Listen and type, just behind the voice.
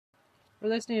We're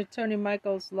listening to Tony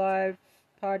Michaels live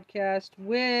podcast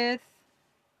with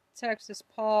Texas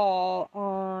Paul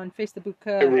on Facebook.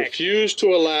 I refuse to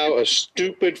allow a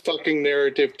stupid fucking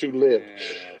narrative to live.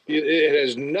 It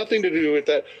has nothing to do with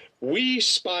that. We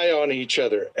spy on each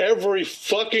other. Every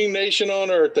fucking nation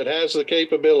on earth that has the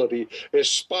capability is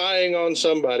spying on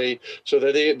somebody so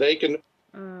that they can...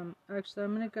 Actually,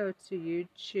 I'm going to go to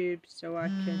YouTube so I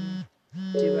can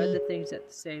do other things at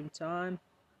the same time.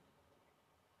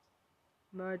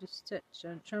 Largest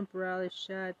touchdown. Trump rally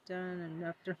shot down, and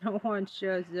after no one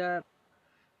shows up.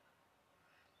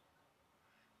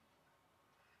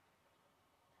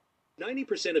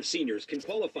 %90 of seniors can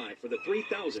qualify for the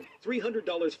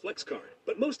 $3,300 flex card,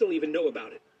 but most don't even know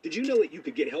about it. Did you know that you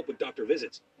could get help with doctor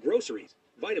visits, groceries,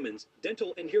 vitamins,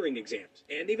 dental and hearing exams,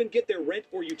 and even get their rent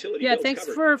or utility bills thanks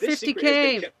covered? for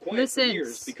 50K.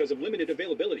 Years because of limited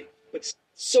availability. But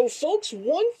so, folks,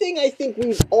 one thing I think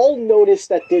we've all noticed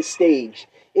at this stage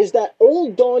is that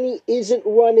old Donnie isn't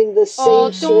running the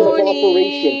same sort of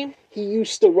operation he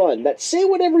used to run. That, say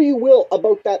whatever you will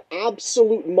about that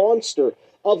absolute monster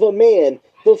of a man,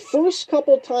 the first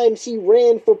couple times he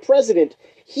ran for president,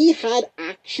 he had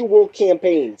actual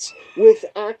campaigns with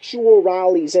actual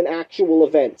rallies and actual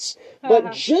events.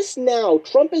 But just now,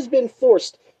 Trump has been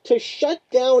forced to shut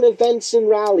down events and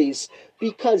rallies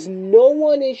because no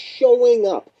one is showing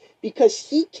up. Because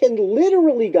he can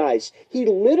literally, guys, he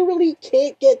literally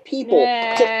can't get people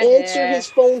to answer his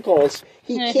phone calls.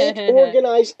 He can't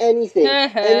organize anything.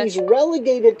 And he's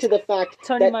relegated to the fact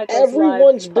that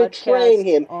everyone's betraying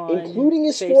him, including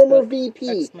his former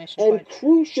VP. And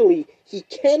crucially, he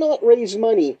cannot raise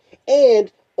money.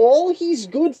 And all he's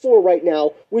good for right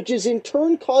now, which is in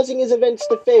turn causing his events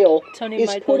to fail,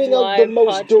 is putting out the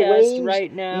most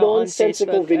deranged,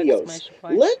 nonsensical videos.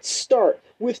 Let's start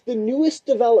with the newest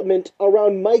development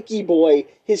around Mikey Boy,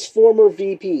 his former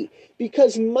VP.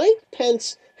 Because Mike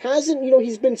Pence hasn't,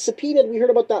 he's been subpoenaed, we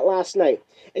heard about that last night,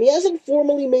 and he hasn't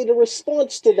formally made a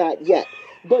response to that yet.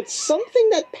 But something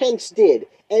that Pence did,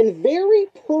 and very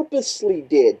purposely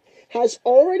did, has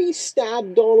already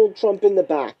stabbed Donald Trump in the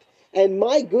back. And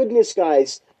my goodness,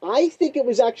 guys, I think it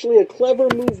was actually a clever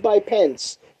move by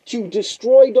Pence to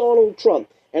destroy Donald Trump,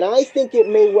 and I think it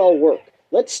may well work.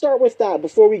 Let's start with that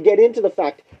before we get into the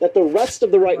fact that the rest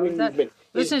of the right-wing movement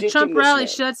is ditching this man. Trump rally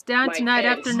shuts down tonight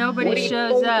after nobody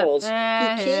shows up.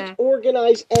 He can't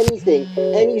organize anything,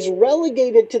 and he's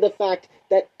relegated to the fact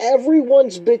that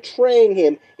everyone's betraying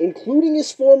him, including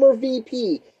his former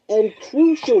VP, and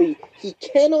crucially, he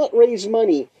cannot raise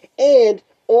money, and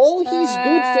all he's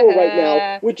good for right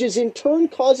now, which is in turn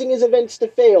causing his events to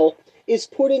fail, is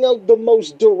putting out the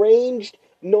most deranged,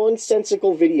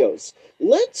 nonsensical videos.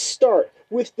 Let's start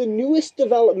with the newest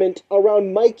development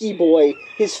around Mikey Boy,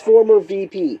 his former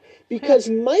VP. Because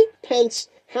Mike Pence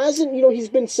hasn't, he's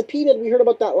been subpoenaed, we heard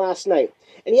about that last night,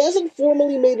 and he hasn't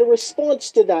formally made a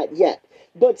response to that yet.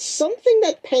 But something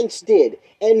that Pence did,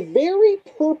 and very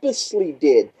purposely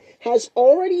did, has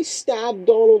already stabbed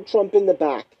Donald Trump in the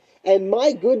back. And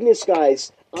my goodness,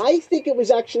 guys, I think it was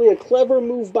actually a clever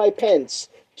move by Pence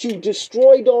to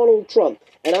destroy Donald Trump,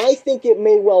 and I think it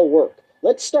may well work.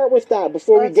 Let's start with that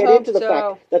before we get into the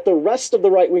fact that the rest of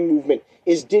the right-wing movement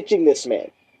is ditching this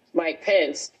man. Mike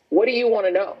Pence, what do you want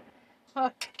to know?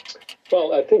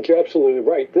 Well, I think you're absolutely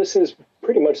right. This is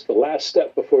pretty much the last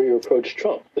step before you approach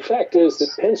Trump. The fact is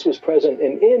that Pence was present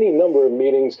in any number of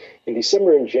meetings in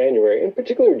December and January, in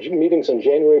particular meetings on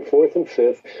January 4th and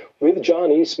 5th with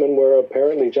John Eastman, where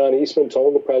apparently John Eastman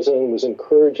told the president was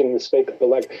encouraging the state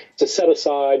elect to set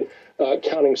aside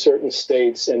counting certain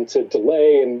states and to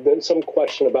delay, and then some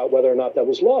question about whether or not that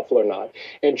was lawful or not.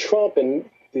 And Trump, and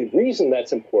the reason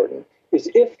that's important is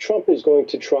if Trump is going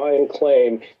to try and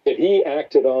claim that he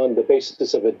acted on the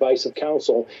basis of advice of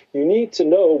counsel, you need to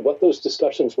know what those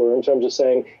discussions were in terms of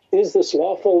saying, is this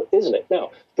lawful, isn't it?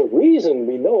 Now, the reason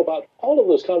we know about all of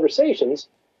those conversations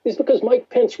is because Mike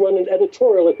Pence ran an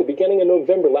editorial at the beginning of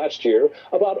November last year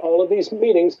about all of these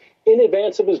meetings in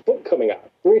advance of his book coming out,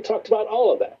 where he talked about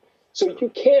all of that. So you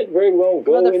can't very well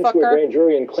go into a grand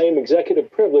jury and claim executive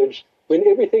privilege when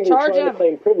everything you're trying to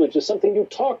claim privilege is something you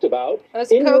talked about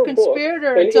in your book and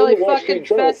in the Wall Street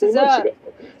Journal 3 months ago.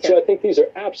 So I think these are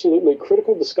absolutely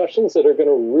critical discussions that are going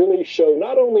to really show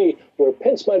not only where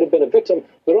Pence might have been a victim,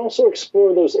 but also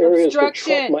explore those areas where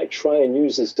Trump might try and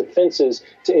use as defenses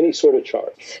to any sort of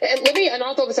charge. And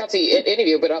I'll throw this out to you, any of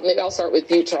you, but maybe I'll start with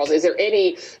you, Charles. Is there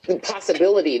any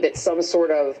possibility that some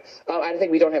sort of, I think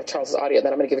we don't have Charles's audio,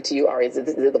 then I'm going to give it to you, Ari.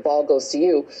 The ball goes to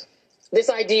you. This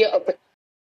idea of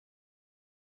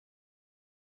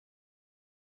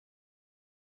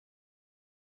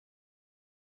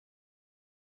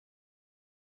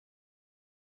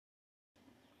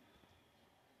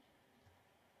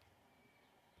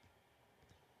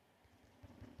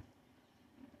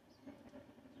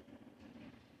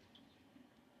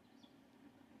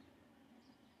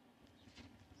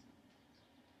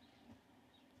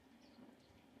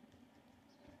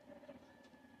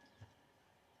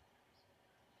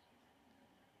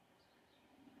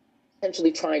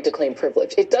potentially trying to claim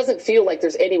privilege. It doesn't feel like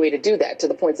there's any way to do that, to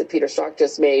the points that Peter Strzok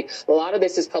just made. A lot of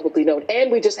this is publicly known,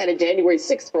 and we just had a January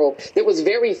 6th probe that was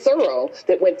very thorough,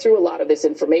 that went through a lot of this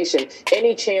information.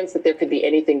 Any chance that there could be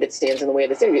anything that stands in the way of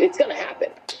this interview? It's going to happen.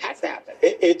 It has to happen.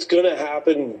 It's going to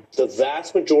happen. The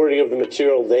vast majority of the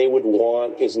material they would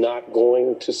want is not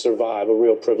going to survive a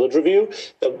real privilege review.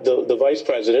 The vice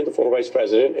president, the former vice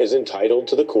president, is entitled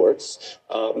to the courts.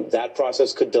 That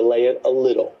process could delay it a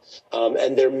little.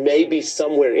 And there may be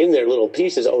somewhere in there little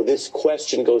pieces, this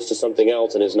question goes to something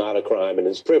else and is not a crime and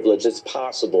is privilege. It's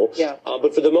possible. Yeah.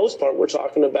 But for the most part, we're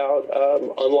talking about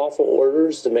unlawful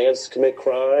orders, demands to commit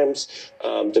crimes,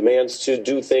 demands to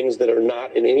do things that are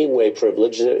not in any way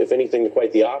privileged. If anything,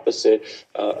 quite the opposite.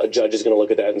 A judge is going to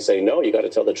look at that and say, no, you got to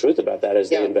tell the truth about that as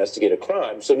they investigate a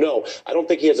crime. So no, I don't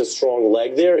think he has a strong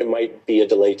leg there. It might be a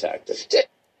delay tactic.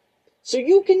 So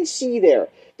you can see there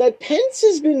that Pence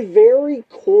has been very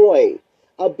coy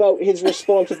about his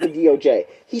response with the DOJ.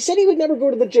 He said he would never go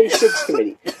to the J6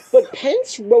 committee, but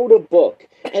Pence wrote a book,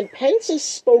 and Pence has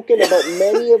spoken about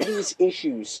many of these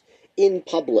issues in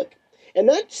public. And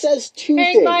that says two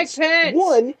things. Mike Pence.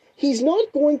 One, he's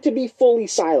not going to be fully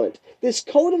silent. This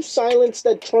code of silence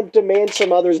that Trump demands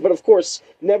from others, but of course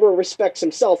never respects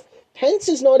himself, Pence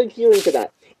is not adhering to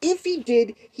that. If he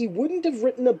did, he wouldn't have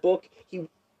written a book.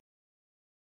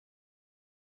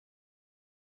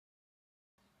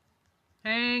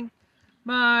 Hang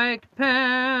Mike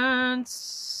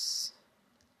Pence.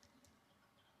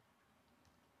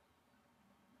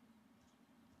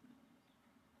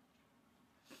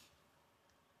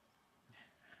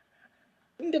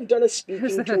 Wouldn't have done a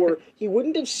speaking tour. He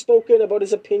wouldn't have spoken about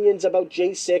his opinions about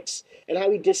J6 and how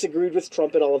he disagreed with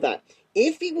Trump and all of that.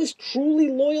 If he was truly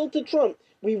loyal to Trump,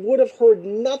 we would have heard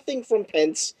nothing from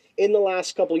Pence in the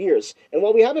last couple years. And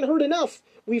while we haven't heard enough,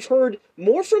 we've heard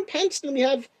more from Pence than we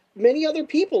have many other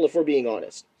people, if we're being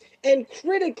honest. And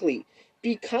critically,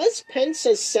 because Pence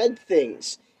has said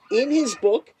things in his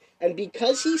book, and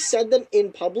because he said them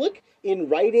in public, in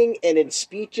writing and in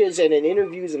speeches and in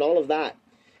interviews and all of that,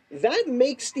 that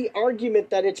makes the argument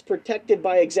that it's protected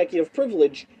by executive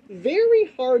privilege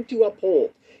very hard to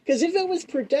uphold. Because if it was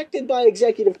protected by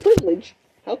executive privilege,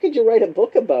 how could you write a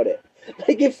book about it?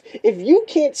 Like, if you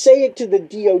can't say it to the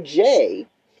DOJ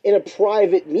in a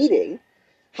private meeting,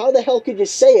 how the hell could you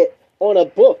say it on a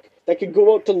book that could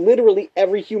go out to literally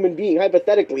every human being,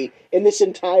 hypothetically, in this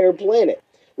entire planet?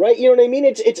 Right? You know what I mean?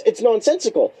 It's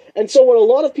nonsensical. And so what a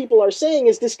lot of people are saying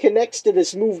is this connects to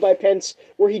this move by Pence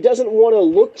where he doesn't want to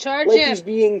look he's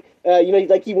being,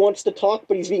 like he wants to talk,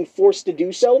 but he's being forced to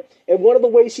do so. And one of the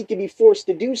ways he can be forced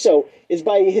to do so is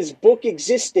by his book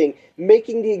existing,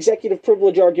 making the executive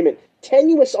privilege argument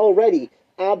tenuous already,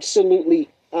 absolutely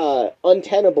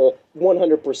untenable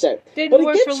 100%. Didn't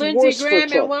work for Lindsey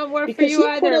Graham, it won't work for you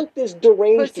either. Because he put out this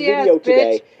deranged video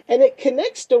today, and it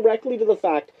connects directly to the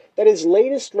fact that his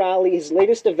latest rally, his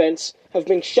latest events have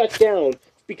been shut down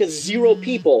because 0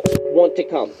 people want to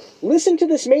come. Listen to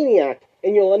this maniac,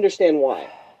 and you'll understand why.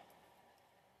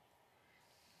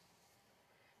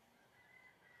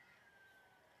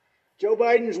 Joe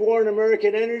Biden's war on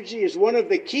American energy is one of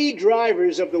the key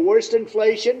drivers of the worst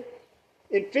inflation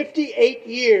in 58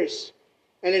 years,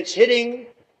 and it's hitting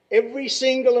every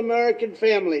single American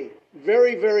family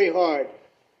very, very hard.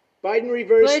 Biden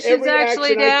reversed every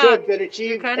action I took that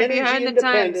achieved energy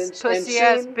independence, and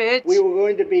soon we were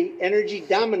going to be energy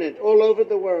dominant all over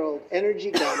the world, energy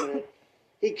dominant.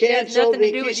 He canceled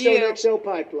the Keystone XL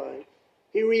pipeline.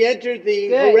 He re-entered the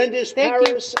horrendous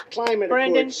Paris Climate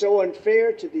Accord, so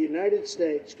unfair to the United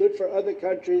States, good for other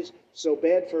countries, so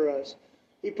bad for us.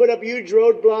 He put up huge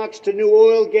roadblocks to new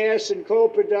oil, gas, and coal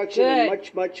production, and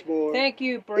much, much more. Thank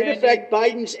you, Brandon. In effect,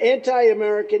 Biden's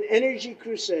anti-American energy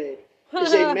crusade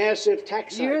is a massive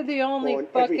tax hike. You're the only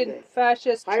fucking everything.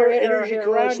 Fascist Higher traitor energy here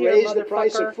costs around raise here, the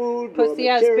price of food, raw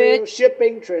pussy-ass materials, bitch.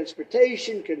 shipping,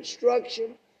 transportation,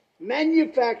 construction,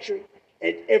 manufacturing,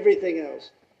 and everything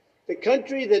else. The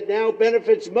country that now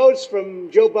benefits most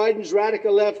from Joe Biden's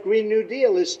radical left Green New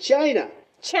Deal is China.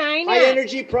 High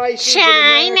energy prices in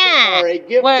America are a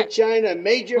gift to China, a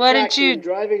major factor in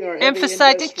driving our heavy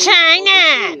emphasize industry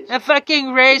China, overseas. a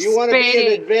fucking race. If you want to be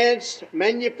an advanced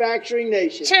manufacturing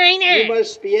nation, you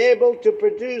must be able to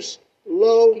produce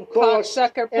low-cost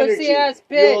energy.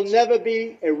 You'll never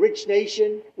be a rich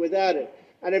nation without it.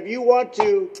 And if you want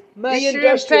to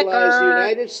deindustrialize the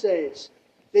United States,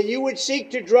 then you would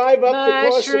seek to drive up the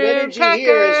cost of energy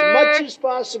here as much as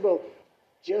possible,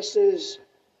 just as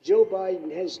Joe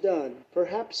Biden has done,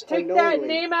 perhaps unknowingly. Take that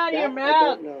name out of your mouth. I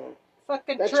don't know.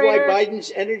 Fucking That's traitor. why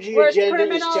Biden's energy agenda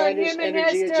is China's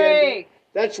energy agenda.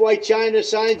 That's why China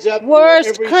signs up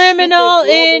Worst for every criminal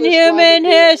stupid in globalist human climate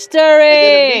deal history. and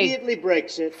then immediately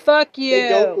breaks it. Fuck you. They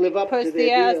don't live up to pussy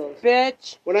their ass deals.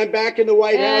 bitch. When I'm back in the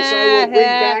White House, I will bring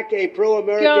back a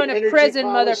pro-American Going to energy prison,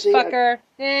 policy. motherfucker.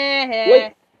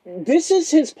 Like, this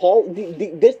is his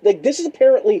this is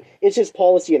apparently is his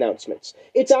policy announcements.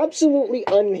 It's absolutely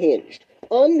unhinged,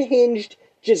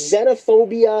 just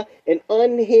xenophobia and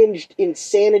unhinged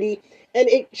insanity, and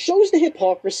it shows the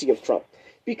hypocrisy of Trump.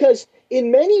 Because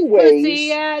in many ways,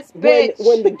 pussy ass when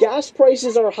bitch. the gas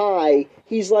prices are high,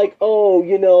 he's like, oh,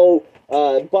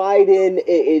 Biden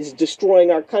is destroying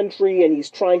our country, and he's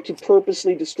trying to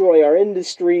purposely destroy our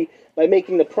industry by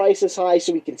making the prices high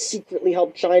so he can secretly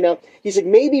help China. He's like,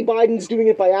 maybe Biden's doing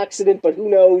it by accident, but who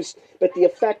knows? But the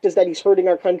effect is that he's hurting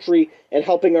our country and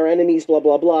helping our enemies, blah,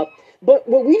 blah, blah. But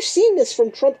we've seen this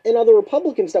from Trump and other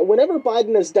Republicans, that whenever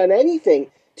Biden has done anything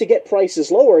to get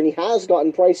prices lower, and he has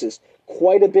gotten prices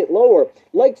quite a bit lower,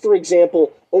 like, for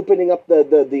example, opening up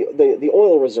the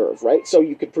oil reserve, right? So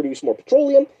you could produce more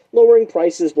petroleum, lowering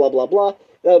prices, blah, blah, blah.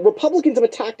 Republicans have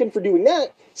attacked him for doing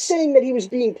that, saying that he was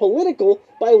being political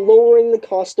by lowering the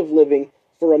cost of living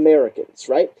for Americans,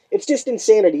 right? It's just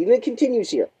insanity, and it continues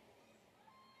here.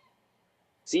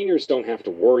 Seniors don't have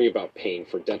to worry about paying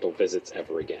for dental visits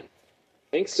ever again,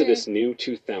 thanks to this new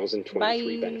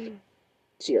 2023 benefit.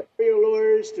 It's here.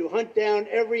 Lawyers to hunt down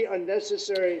every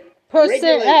unnecessary pussy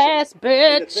regulation ass in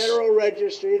bitch. the Federal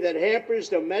Registry that hampers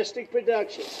domestic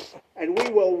production, and we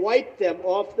will wipe them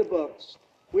off the books.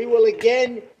 We will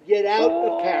again get out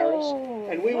of Paris,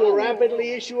 and we will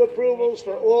rapidly issue approvals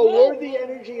for all worthy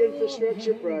energy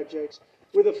infrastructure projects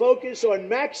with a focus on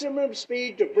maximum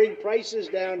speed to bring prices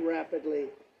down rapidly.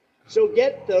 So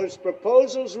get those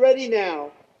proposals ready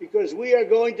now, because we are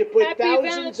going to put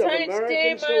thousands of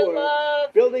Americans to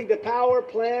work building the power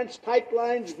plants,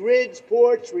 pipelines, grids,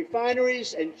 ports,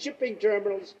 refineries, and shipping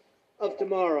terminals of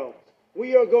tomorrow.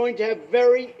 We are going to have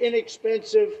very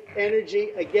inexpensive energy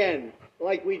again,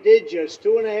 like we did just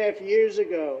 2.5 years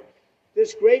ago.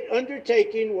 This great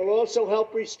undertaking will also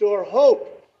help restore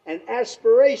hope and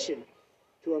aspiration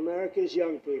to America's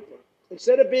young people.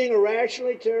 Instead of being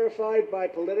irrationally terrified by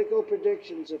political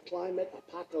predictions of climate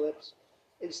apocalypse,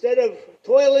 instead of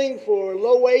toiling for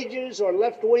low wages or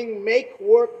left-wing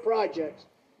make-work projects,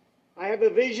 I have a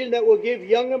vision that will give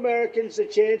young Americans the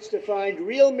chance to find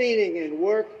real meaning in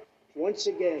work once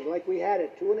again, like we had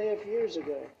it 2.5 years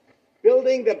ago.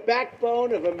 Building the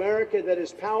backbone of America that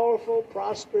is powerful,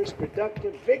 prosperous,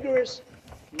 productive, vigorous,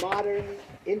 modern,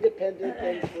 independent,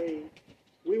 and free.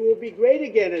 We will be great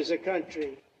again as a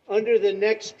country under the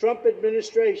next Trump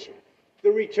administration. The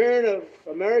return of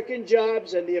American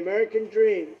jobs and the American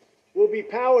dream will be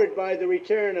powered by the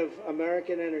return of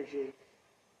American energy.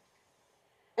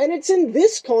 And it's in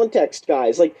this context,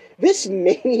 guys, like, this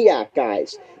maniac,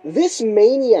 this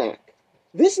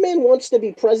man wants to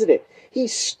be president.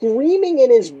 He's screaming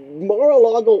in his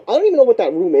Mar-a-Lago, I don't even know what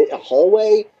that room is, a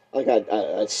hallway, like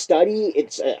a study,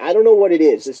 I don't know what it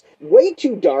is. It's way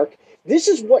too dark. These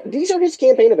are his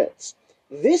campaign events.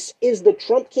 This is the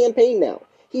Trump campaign now.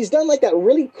 He's done like that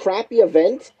really crappy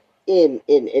event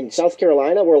in South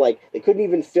Carolina where like they couldn't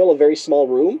even fill a very small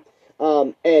room.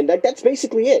 And that's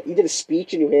basically it. He did a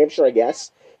speech in New Hampshire, I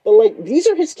guess. But like, these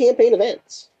are his campaign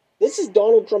events. This is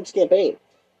Donald Trump's campaign.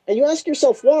 And you ask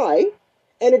yourself why,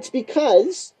 and it's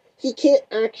because he can't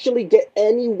actually get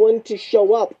anyone to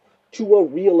show up to a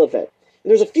real event. And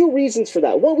there's a few reasons for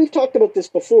that. One, we've talked about this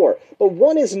before, but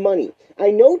one is money. I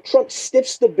know Trump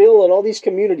stiffs the bill in all these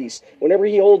communities whenever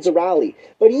he holds a rally,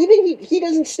 but even he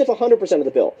doesn't stiff 100% of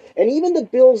the bill. And even the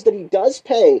bills that he does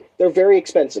pay, they're very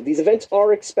expensive. These events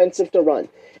are expensive to run.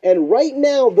 And right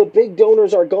now, the big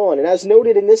donors are gone. And as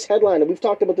noted in this headline, and we've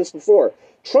talked about this before,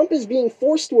 Trump is being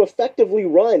forced to effectively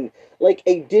run like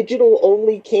a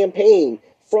digital-only campaign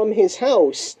from his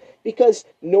house because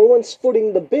no one's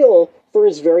footing the bill for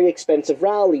his very expensive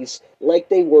rallies like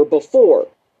they were before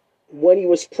when he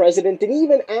was president, and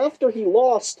even after he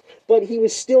lost, but he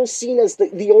was still seen as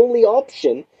the only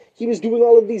option. He was doing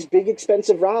all of these big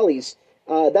expensive rallies.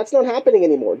 That's not happening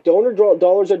anymore. Donor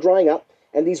dollars are drying up,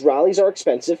 and these rallies are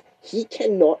expensive. He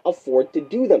cannot afford to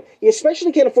do them. He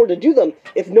especially can't afford to do them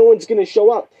if no one's going to show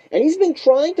up. And he's been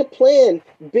trying to plan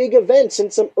big events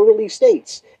in some early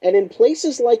states. And in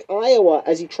places like Iowa,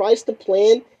 as he tries to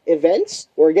plan events,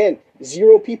 where again,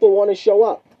 0 people want to show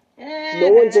up, no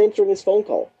one's answering his phone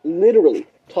call. Literally.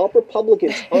 top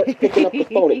Republicans aren't picking up the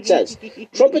phone. It says,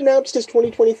 Trump announced his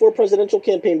 2024 presidential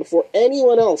campaign before any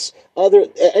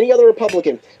other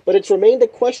Republican, but it's remained a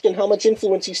question how much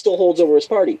influence he still holds over his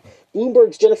party.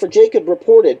 Bloomberg's Jennifer Jacob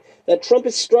reported that Trump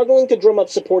is struggling to drum up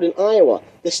support in Iowa,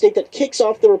 the state that kicks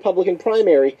off the Republican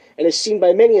primary and is seen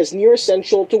by many as near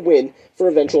essential to win for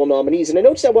eventual nominees. And I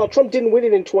noticed that while Trump didn't win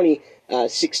it in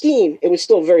 2016, it was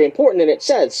still very important, and it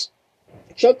says,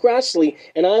 Chuck Grassley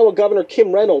and Iowa Governor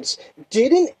Kim Reynolds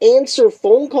didn't answer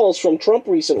phone calls from Trump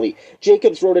recently,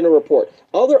 Jacobs wrote in a report.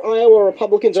 Other Iowa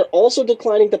Republicans are also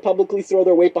declining to publicly throw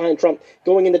their weight behind Trump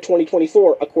going into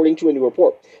 2024, according to a new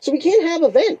report. So we can't have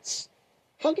events.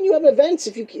 How can you have events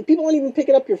if people aren't even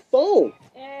picking up your phone?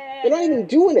 They're not even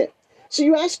doing it. So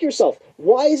you ask yourself,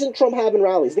 why isn't Trump having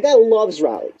rallies? The guy loves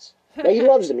rallies. Now, he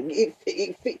loves them.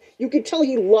 You can tell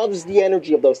he loves the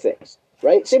energy of those things,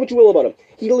 right? Say what you will about him.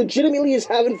 He legitimately is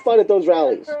having fun at those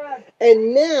rallies.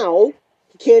 And now,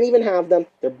 he can't even have them.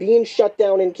 They're being shut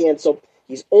down and canceled.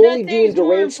 He's only doing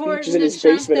deranged speeches in his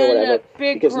basement or whatever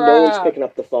because no one's picking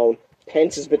up the phone.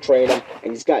 Pence is betraying him,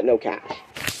 and he's got no cash.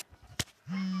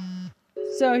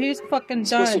 So he's fucking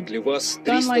done.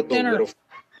 Done like dinner.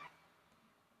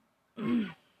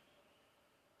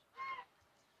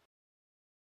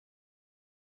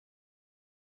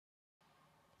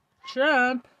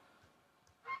 Trump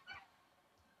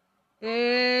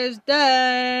is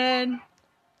done.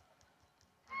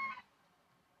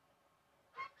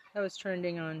 That was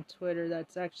trending on Twitter.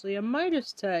 That's actually a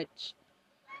Midas touch.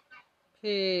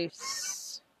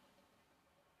 Peace.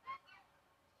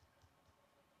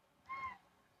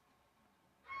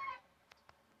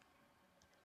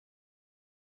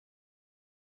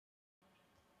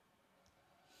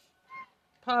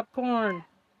 Popcorn.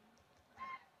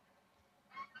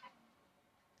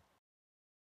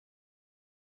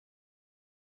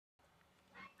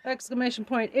 Exclamation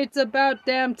point. It's about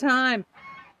damn time.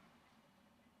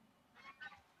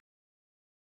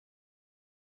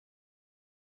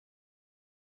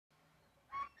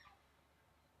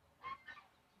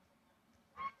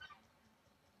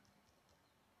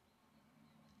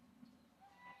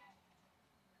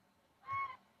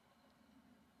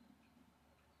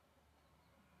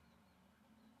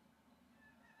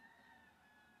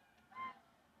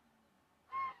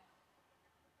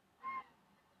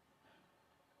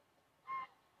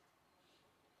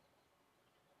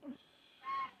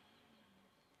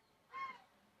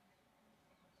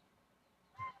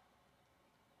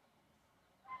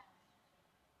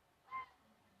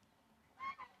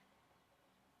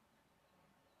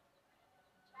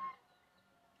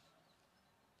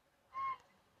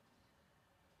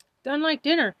 Done like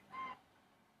dinner.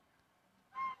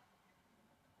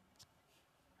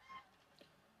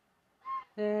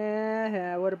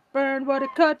 Yeah, what a burn, what a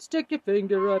cut, stick your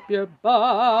finger up your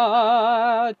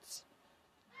butt.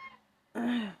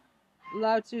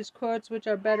 Lao Tzu's quotes, which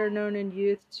are better known in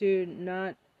youth to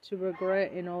not to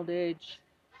regret in old age.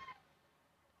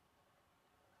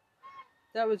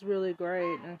 That was really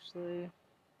great, actually.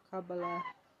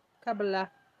 Kabbalah.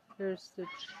 Here's the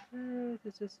truth.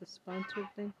 Is this a sponsored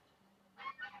thing?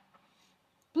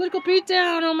 Political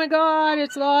beatdown. Oh my God,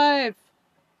 it's live.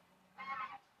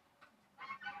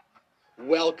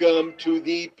 Welcome to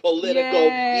the Political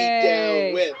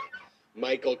Beatdown with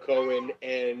Michael Cohen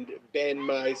and Ben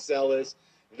Meiselas.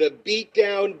 The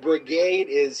Beatdown Brigade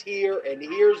is here, and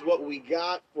here's what we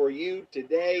got for you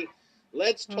today.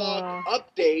 Let's talk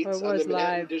updates on the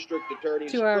Manhattan District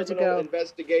Attorney's criminal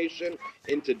investigation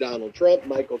into Donald Trump.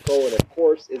 Michael Cohen, of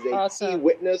course, is a key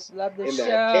witness in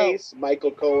that case.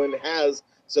 Michael Cohen has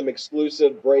some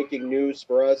exclusive breaking news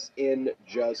for us in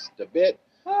just a bit.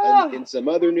 And in some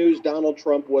other news, Donald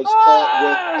Trump was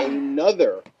caught with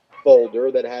another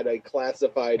folder that had a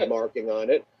classified marking on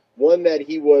it, one that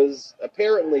he was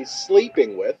apparently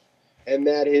sleeping with, and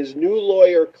that his new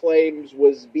lawyer claims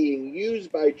was being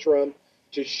used by Trump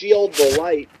to shield the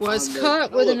light on the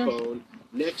telephone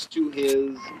next to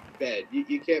his bed.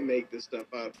 You can't make this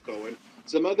stuff up, Cohen.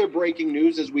 Some other breaking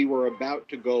news as we were about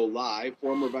to go live.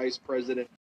 Former Vice President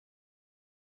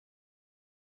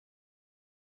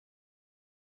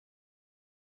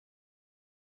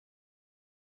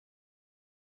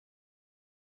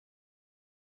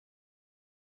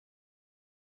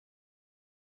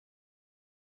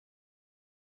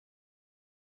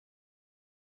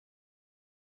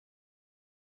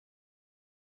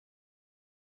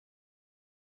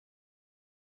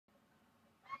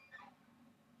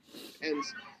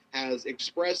Pence has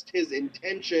expressed his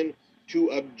intention to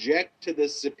object to the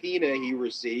subpoena he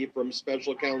received from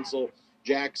special counsel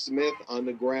Jack Smith on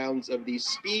the grounds of the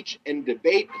speech and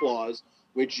debate clause,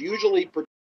 which usually...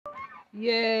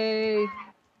 Yay.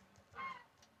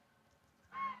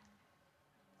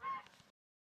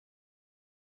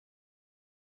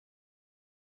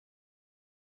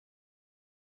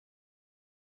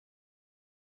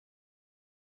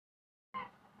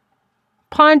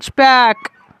 punchback.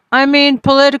 I mean,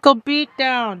 political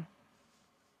beatdown.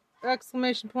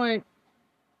 Exclamation point.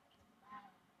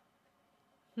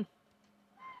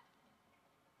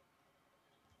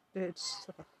 Bitch.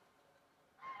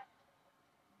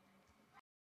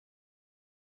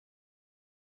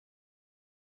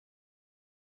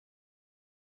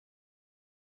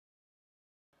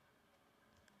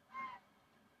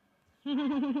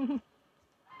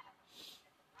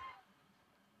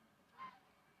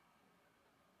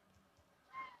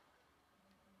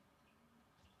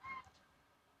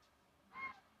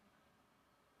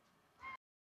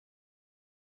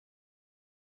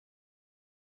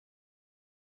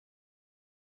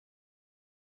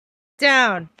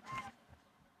 Down.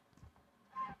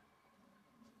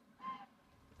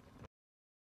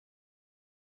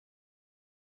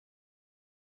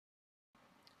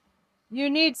 You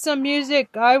need some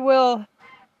music. I will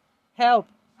help.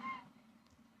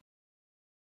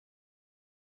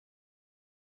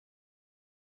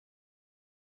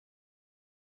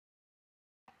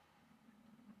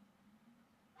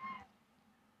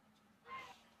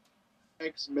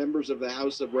 Members of the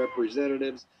House of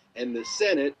Representatives and the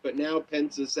Senate, but now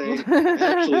Pence is saying I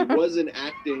actually wasn't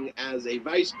acting as a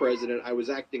vice president. I was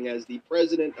acting as the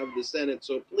president of the Senate.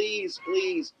 So please,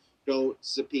 please don't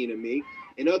subpoena me.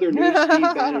 In other news,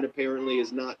 Steve Bannon apparently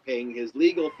is not paying his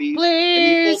legal fees.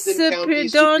 Please and the Fulton County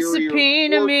don't Superior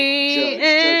subpoena Court me Judge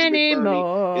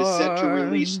anymore. McBurney, is set to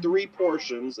release 3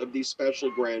 portions of the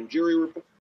special grand jury report.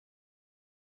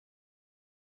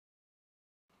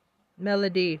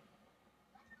 Melody.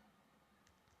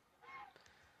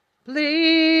 Please.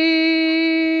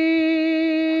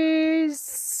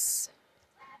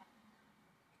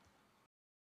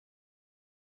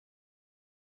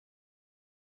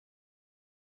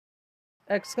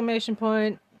 Exclamation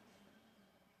point.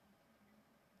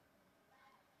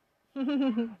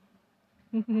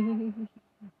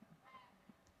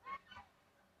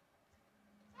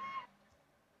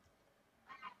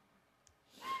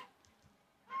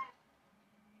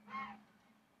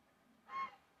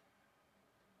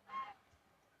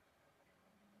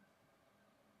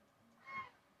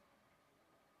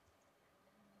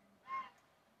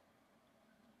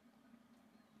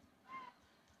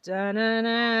 Da na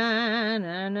na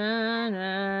na na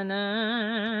na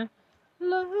na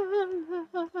la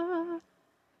la.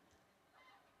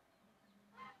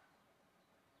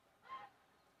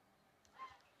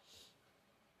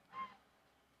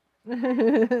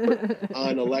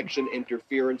 On election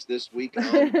interference this week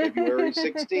on February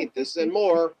 16th. This and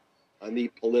more on the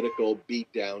political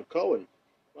beatdown. Cohen,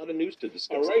 a lot of news to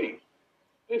discuss. Alrighty.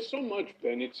 There's so much,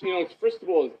 Ben. It's first of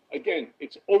all, again,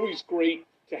 it's always great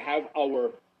to have our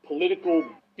political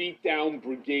beatdown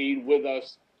brigade with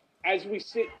us as we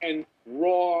sit and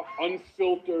raw,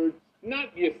 unfiltered,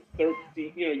 not your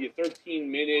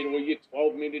 13-minute or your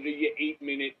 12-minute or your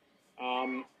 8-minute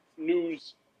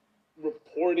news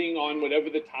reporting on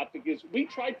whatever the topic is. We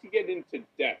try to get into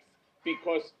depth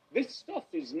because this stuff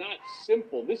is not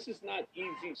simple. This is not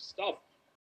easy stuff.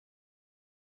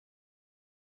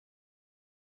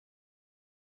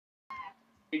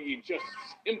 You just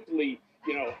simply,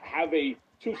 have a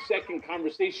 2-second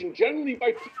conversation, generally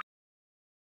by people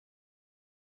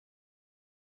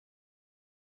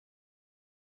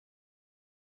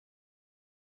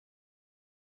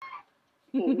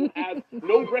who have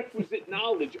no requisite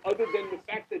knowledge other than the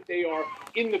fact that they are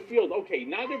in the field. Okay,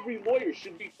 not every lawyer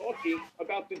should be talking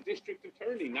about the district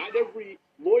attorney. Not every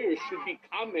lawyer should be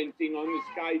commenting on this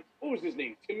guy. What was his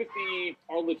name? Timothy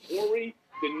Parlatore,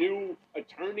 the new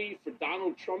attorney for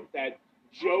Donald Trump that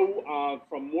Joe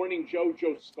from Morning Joe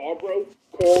Scarborough,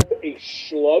 called a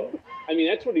schlub. I mean,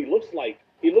 that's what he looks like.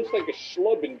 He looks like a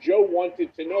schlub, and Joe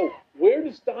wanted to know, where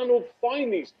does Donald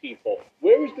find these people?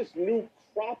 Where is this new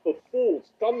crop of fools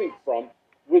coming from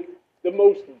with the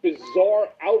most bizarre,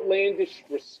 outlandish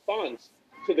response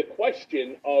to the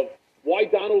question of why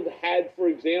Donald had, for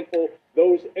example,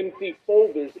 those empty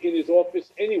folders in his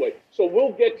office anyway. So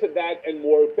we'll get to that and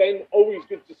more. Ben, always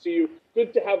good to see you.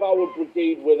 Good to have our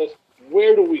brigade with us.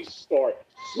 Where do we start?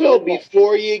 Well,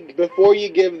 before you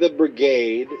give the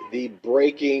brigade the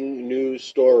breaking news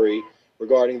story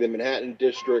regarding the Manhattan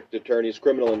District Attorney's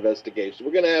criminal investigation,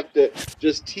 we're going to have to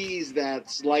just tease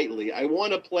that slightly. I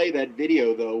want to play that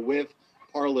video, though, with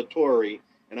Parlatore,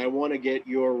 and I want to get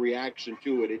your reaction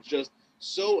to it. It's just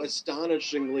so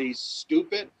astonishingly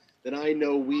stupid that I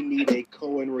know we need a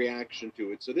Cohen reaction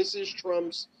to it. So this is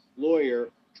Trump's lawyer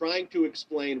trying to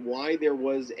explain why there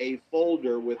was a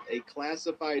folder with a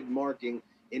classified marking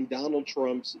in Donald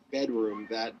Trump's bedroom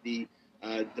that the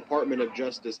Department of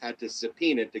Justice had to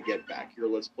subpoena to get back. Here,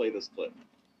 let's play this clip.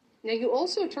 Now, you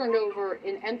also turned over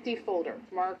an empty folder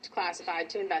marked classified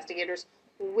to investigators.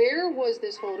 Where was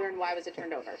this folder and why was it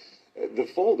turned over? The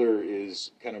folder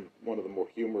is kind of one of the more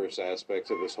humorous aspects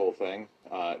of this whole thing.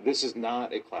 This is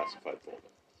not a classified folder.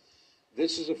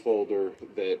 This is a folder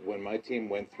that when my team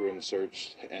went through and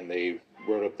searched and they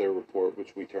wrote up their report,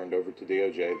 which we turned over to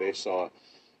DOJ, they saw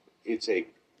it's a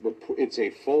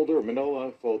folder, a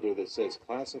manila folder that says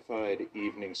classified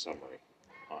evening summary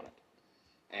on it.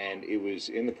 And it was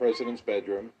in the president's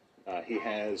bedroom. He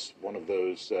has one of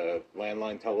those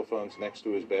landline telephones next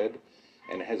to his bed,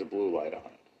 and it has a blue light on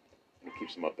it. And it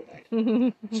keeps him up at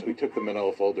night. So he took the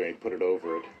manila folder and he put it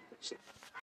over it. So,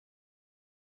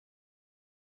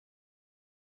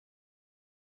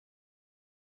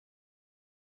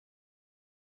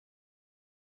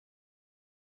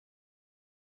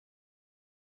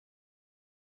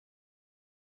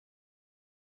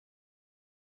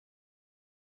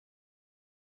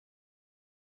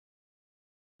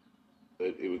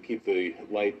 it would keep the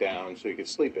light down so he could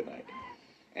sleep at night.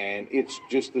 And it's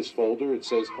just this folder. It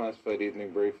says classified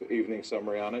evening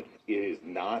summary on it. It is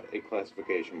not a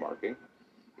classification marking.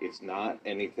 It's not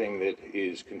anything that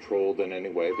is controlled in any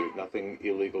way. There's nothing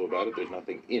illegal about it. There's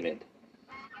nothing in it.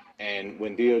 And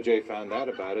when DOJ found out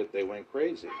about it, they went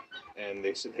crazy. And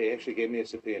they actually gave me a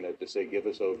subpoena to say, give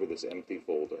us over this empty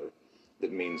folder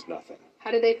that means nothing.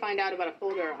 How did they find out about a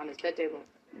folder on his bed table?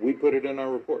 We put it in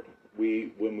our report.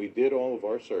 When we did all of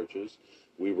our searches,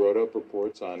 we wrote up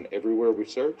reports on everywhere we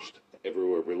searched,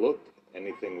 everywhere we looked,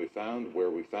 anything we found, where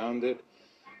we found it,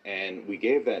 and we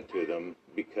gave that to them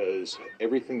because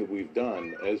everything that we've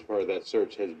done as part of that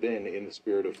search has been in the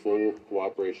spirit of full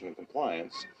cooperation and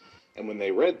compliance. And when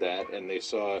they read that and they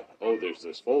saw, oh, there's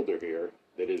this folder here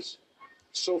that is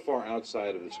so far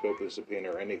outside of the scope of the subpoena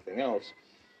or anything else,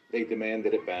 they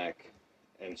demanded it back.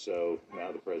 And so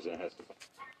now the president has to find it.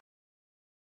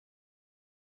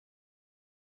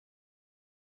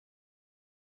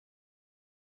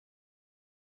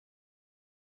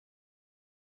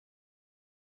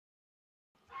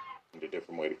 A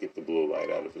different way to keep the blue light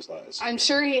out of his eyes. I'm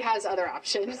sure he has other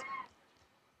options.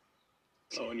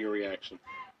 Oh, and your reaction?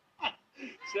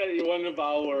 Said one of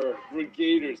our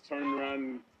brigaders turned around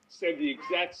and said the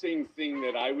exact same thing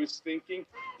that I was thinking.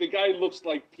 The guy looks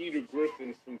like Peter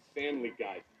Griffin from Family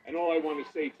Guy. And all I want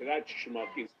to say to that schmuck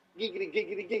is, giggity,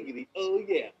 giggity, giggity, oh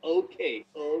yeah, okay,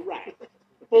 all right.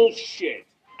 Bullshit.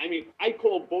 I mean, I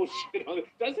call bullshit on it.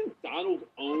 Doesn't Donald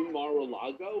own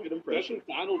Mar-a-Lago? Doesn't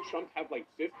Donald Trump have like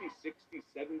 50, 60,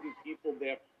 70 people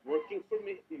there working for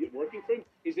him?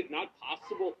 Is it not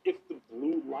possible if the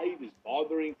blue light is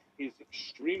bothering his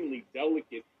extremely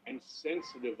delicate and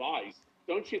sensitive eyes?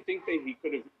 Don't you think that he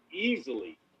could have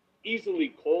easily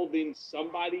called in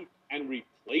somebody and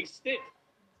replaced it?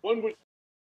 One would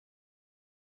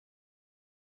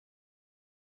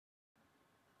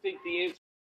think the answer.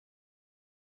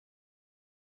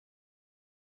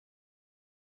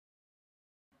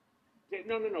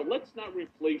 No, let's not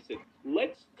replace it.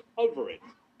 Let's cover it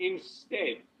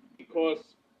instead, because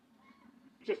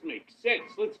it just makes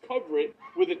sense. Let's cover it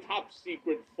with a top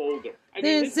secret folder. I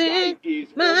mean, this guy is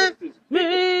almost as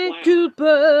big a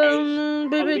Cooper,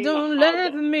 baby, don't laugh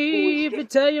at me. If I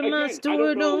tell you my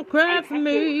story, don't cry for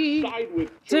me.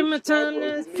 Take my time,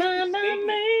 let's find out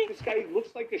me. This guy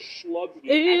looks like a schlub.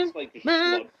 He acts like a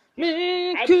schlub.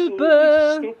 He's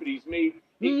Cooper. stupid. He's made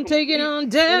Take it on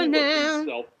down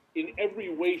now. In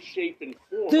every way, shape, and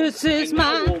form. This is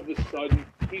now, my all of a sudden,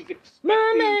 he's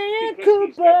expecting, man because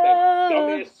he's got that Cooper.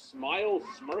 dumbass smile,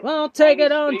 smirk. Well, take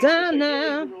it on on his down face.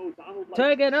 now. Donald likes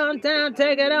Take it on down,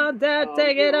 take it on down,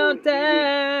 take it on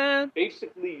down.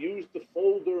 Basically used the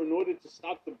folder in order to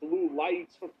stop the blue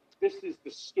lights. This is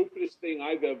the stupidest thing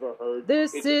I've ever heard.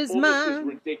 This it's is almost my- as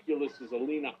ridiculous as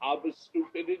Alina Habba's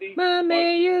stupidity. My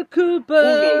Mayor but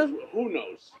Cooper. Who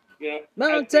knows? You know,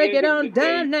 Well, at the take end it of on the day,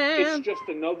 down now. It's just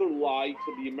another lie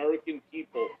to the American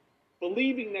people,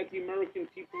 believing that the American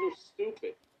people are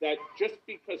stupid. That just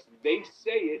because they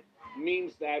say it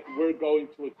means that we're going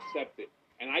to accept it.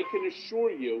 And I can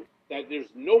assure you that there's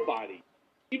nobody,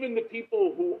 even the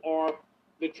people who are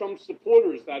the Trump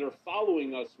supporters that are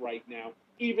following us right now,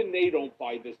 even they don't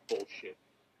buy this bullshit.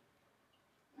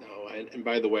 No, and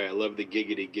by the way, I love the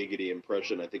giggity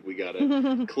impression. I think we got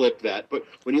to clip that. But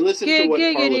when you listen to what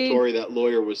Giggity. Parlatore, that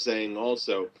lawyer, was saying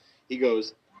also, he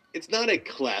goes, it's not a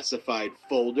classified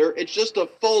folder. It's just a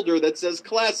folder that says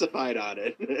classified on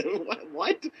it.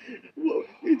 What?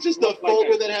 It's just a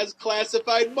folder that has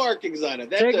classified markings on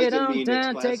it. That Take it doesn't on mean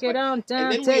down, it's take classified. it on down,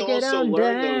 And then take we it also on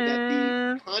learned, though, down.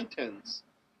 that the contents,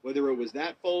 whether it was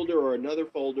that folder or another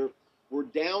folder, were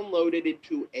downloaded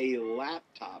into a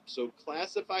laptop. So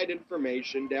classified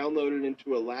information downloaded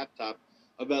into a laptop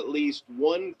of at least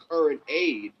one current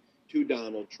aide to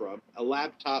Donald Trump, a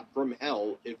laptop from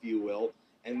hell, if you will,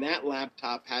 and that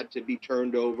laptop had to be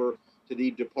turned over to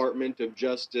the Department of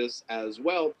Justice as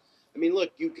well. I mean,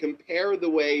 look, you compare the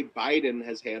way Biden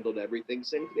has handled everything,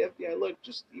 saying to the FBI, look,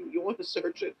 just you want to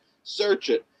search it, search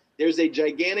it. There's a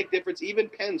gigantic difference. Even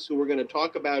Pence, who we're going to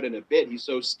talk about in a bit, he's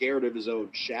so scared of his own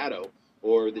shadow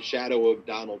or the shadow of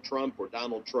Donald Trump or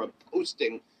Donald Trump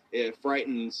posting. It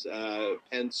frightens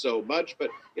Pence so much. But,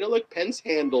 you know, look, Pence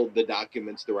handled the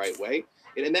documents the right way.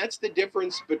 And that's the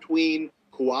difference between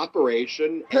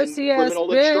cooperation and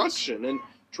criminal obstruction. And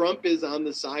Trump is on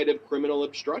the side of criminal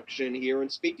obstruction here.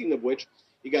 And speaking of which,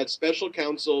 you got special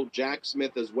counsel Jack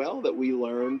Smith as well that we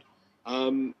learned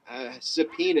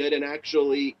subpoenaed and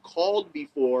actually called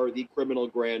before the criminal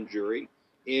grand jury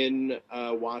in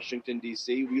Washington,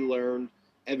 D.C. We learned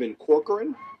Evan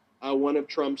Corcoran, one of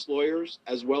Trump's lawyers,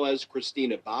 as well as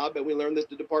Christina Bobb. And we learned that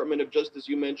the Department of Justice,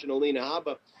 you mentioned Alina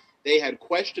Habba, they had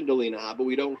questioned Alina Habba.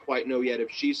 We don't quite know yet if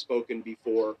she's spoken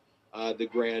before the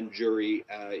grand jury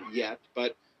yet.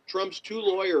 But Trump's two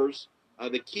lawyers,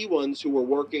 the key ones who were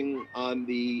working on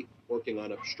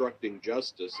obstructing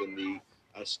justice in the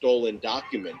stolen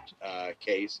document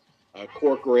case,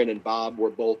 Corcoran and Bobb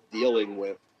were both dealing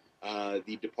with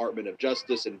the Department of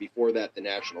Justice and before that the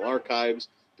National Archives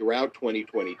throughout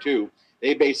 2022.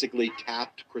 They basically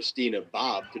tapped Christina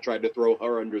Bobb to try to throw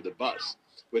her under the bus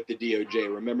with the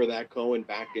DOJ. Remember that, Cohen,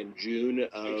 back in June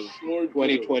of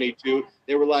 2022?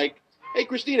 They were like, hey,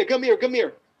 Christina, come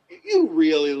here. You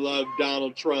really love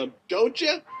Donald Trump, don't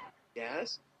you?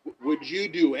 Yes. Would you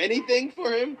do anything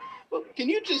for him? Well, can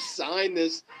you just sign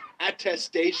this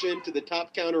attestation to the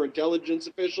top counterintelligence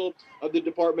official of the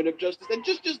Department of Justice and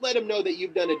just let him know that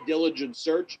you've done a diligent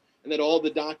search and that all the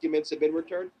documents have been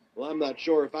returned? Well, I'm not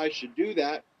sure if I should do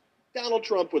that. Donald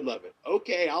Trump would love it.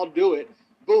 Okay, I'll do it.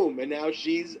 Boom. And now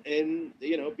she's being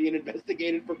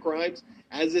investigated for crimes,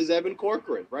 as is Evan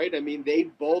Corcoran, right? I mean, they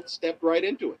both stepped right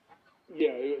into it.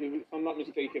 Yeah, if I'm not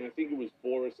mistaken, I think it was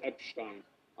Boris Epshteyn,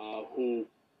 who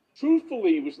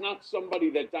truthfully was not somebody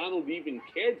that Donald even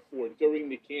cared for during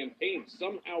the campaign.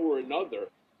 Somehow or another,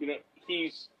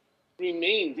 he's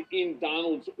remained in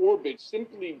Donald's orbit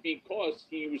simply because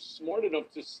he was smart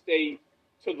enough to stay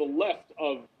to the left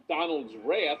of Donald's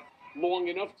wrath long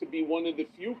enough to be one of the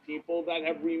few people that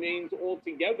have remained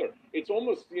altogether. It's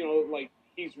almost, like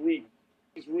he's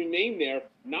remained there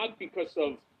not because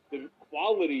of the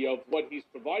quality of what he's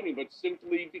providing, but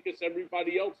simply because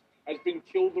everybody else has been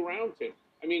killed around him.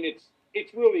 I mean,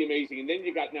 it's really amazing. And then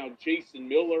you got now Jason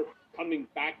Miller coming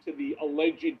back to the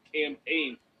alleged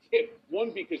campaign.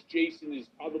 One, because Jason is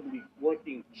probably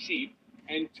working cheap,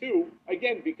 and two,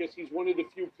 again, because he's one of the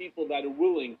few people that are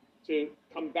willing to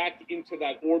come back into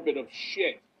that orbit of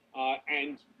shit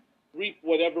and reap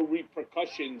whatever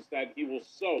repercussions that he will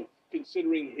sow,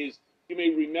 considering you may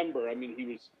remember, I mean, he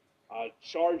was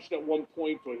charged at one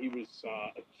point, or he was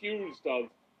accused of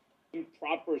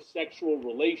improper sexual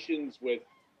relations with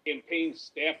campaign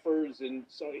staffers, and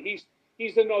so he's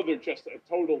another just a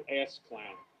total ass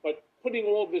clown. But putting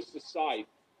all this aside,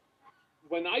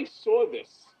 when I saw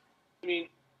this, I mean,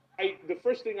 the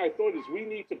first thing I thought is we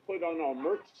need to put on our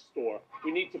merch store,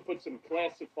 we need to put some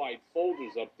classified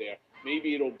folders up there.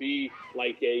 Maybe it'll be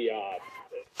like a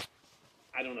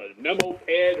memo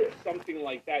pad or something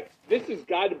like that. This has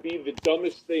got to be the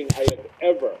dumbest thing I have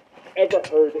ever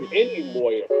heard any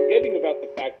lawyer, forgetting about the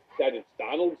fact that it's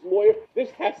Donald's lawyer,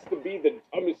 this has to be the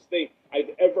dumbest thing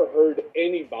I've ever heard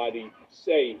anybody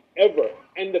say, ever.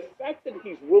 And the fact that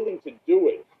he's willing to do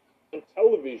it on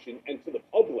television and to the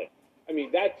public, I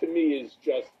mean, that to me is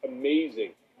just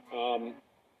amazing. Why?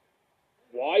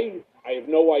 I have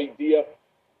no idea.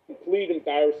 Complete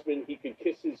embarrassment. He could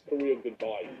kiss his career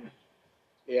goodbye.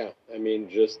 Yeah, I mean,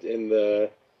 just in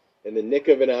the nick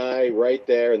of an eye, right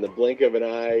there, in the blink of an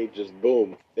eye, just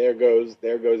boom, there goes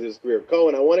his career.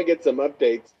 Cohen, I want to get some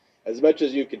updates as much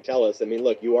as you can tell us. I mean,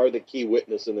 look, you are the key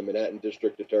witness in the Manhattan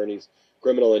District Attorney's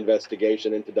criminal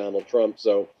investigation into Donald Trump,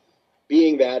 so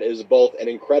being that is both an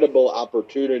incredible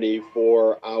opportunity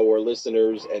for our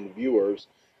listeners and viewers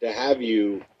to have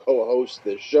you co-host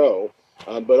this show,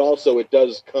 but also it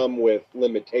does come with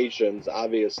limitations,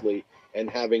 obviously, and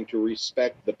having to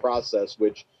respect the process,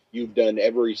 which you've done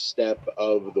every step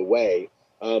of the way.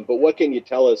 But what can you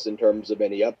tell us in terms of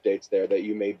any updates there that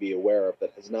you may be aware of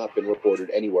that has not been reported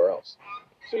anywhere else?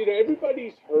 So,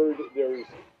 everybody's heard there's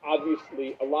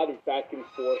obviously a lot of back and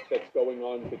forth that's going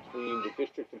on between the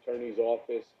district attorney's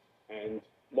office and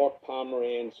Mark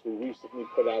Pomerantz, who recently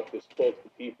put out this book, The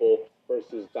People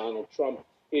versus Donald Trump.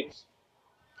 It's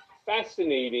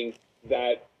fascinating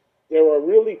that there are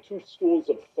really two schools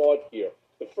of thought here.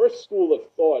 The first school of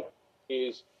thought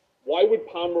is, why would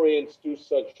Pomerantz do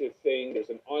such a thing? There's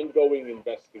an ongoing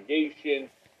investigation.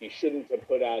 He shouldn't have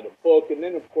put out a book. And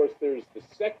then, of course, there's the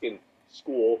second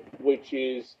school, which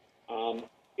is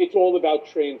it's all about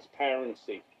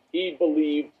transparency. He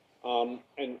believed,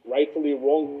 and rightfully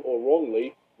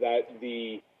wrongly, that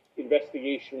the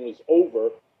investigation was over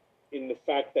in the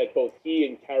fact that both he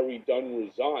and Carrie Dunn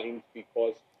resigned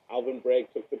because Alvin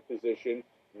Bragg took the position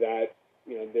that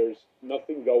there's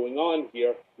nothing going on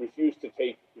here, refused to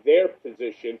take their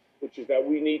position, which is that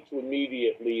we need to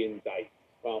immediately indict.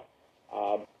 Well,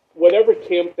 whatever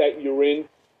camp that you're in,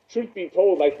 truth be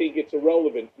told, I think it's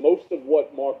irrelevant. Most of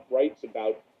what Mark writes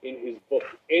about in his book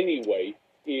anyway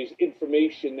is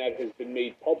information that has been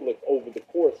made public over the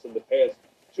course of the past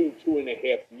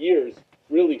 2.5 years,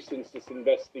 really since this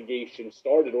investigation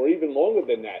started, or even longer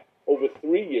than that, over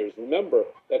 3 years. Remember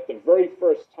that the very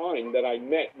first time that I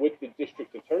met with the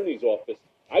district attorney's office,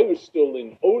 I was still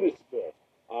in Otisville.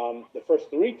 The first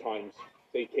 3 times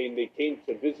they came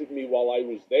to visit me while I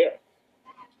was there.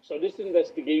 So this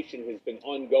investigation has been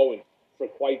ongoing for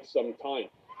quite some time.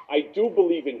 I do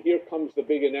believe, and here comes the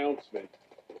big announcement,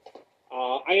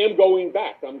 I am going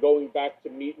back. I'm going back to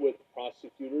meet with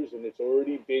prosecutors, and it's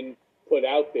already been put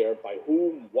out there by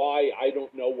whom, why. I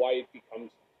don't know why it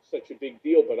becomes such a big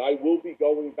deal, but I will be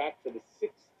going back to the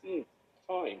 16th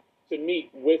time to meet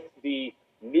with the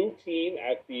new team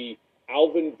at the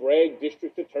Alvin Bragg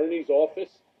District Attorney's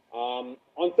Office on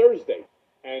Thursday.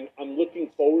 And I'm looking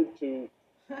forward to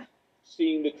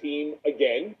seeing the team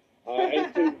again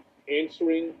and to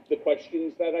answering the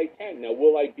questions that I can. Now,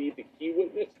 will I be the key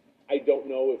witness? I don't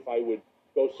know if I would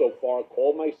go so far,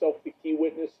 call myself the key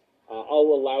witness.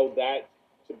 I'll allow that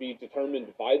to be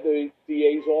determined by the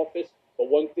DA's office. But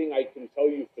one thing I can tell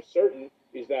you for certain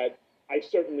is that I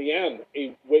certainly am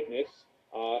a witness,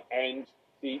 and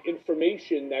the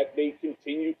information that they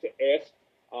continue to ask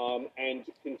and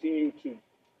continue to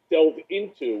delve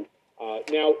into,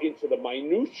 now into the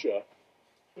minutia,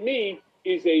 me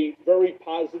is a very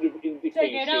positive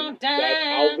indication that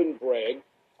Alvin Bragg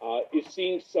is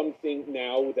seeing something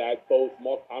now that both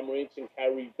Mark Pomerantz and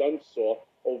Carrie Dunn saw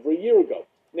over a year ago.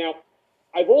 Now,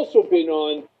 I've also been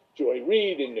on Joy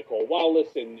Reid and Nicole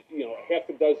Wallace and half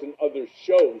a dozen other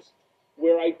shows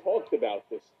where I talked about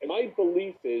this. And my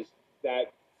belief is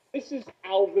that this is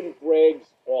Alvin Bragg's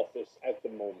office at the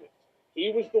moment.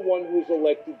 He was the one who was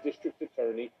elected district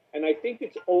attorney, and I think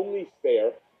it's only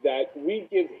fair that we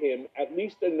give him at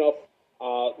least enough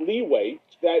leeway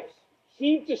that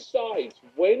he decides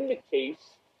when the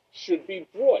case should be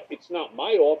brought. It's not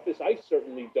my office. I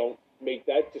certainly don't make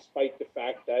that, despite the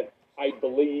fact that I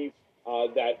believe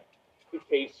that the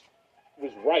case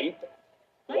was ripe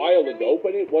a while ago,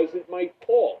 but it wasn't my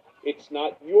call. It's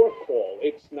not your call.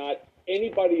 It's not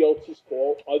anybody else's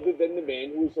call other than the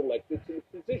man who was elected to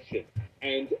the position.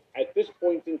 And at this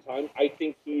point in time, I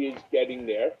think he is getting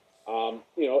there.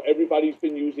 Everybody's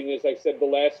been using, as I said the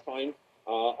last time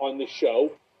on the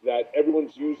show, that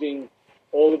everyone's using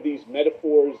all of these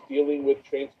metaphors dealing with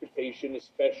transportation,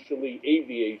 especially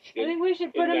aviation. I think we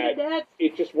should put him to death.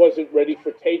 It just wasn't ready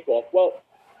for takeoff. Well,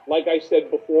 like I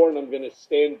said before, and I'm going to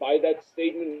stand by that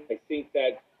statement, I think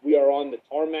that we are on the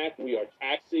tarmac, we are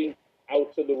taxiing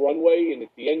out to the runway, and at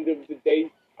the end of the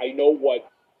day, I know what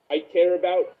I care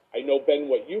about, I know, Ben,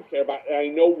 what you care about, and I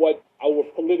know what our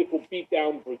political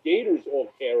beatdown brigaders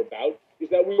all care about, is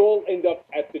that we all end up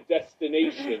at the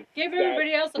destination. Give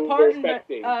everybody else a pardon, but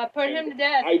put him to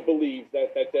death. I believe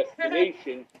that that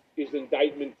destination is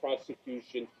indictment,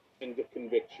 prosecution, and the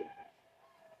conviction.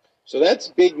 So that's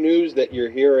big news that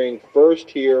you're hearing first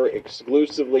here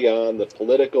exclusively on the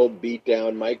Political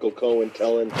Beatdown. Michael Cohen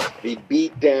telling the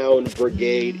Beatdown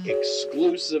Brigade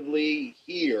exclusively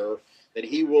here that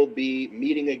he will be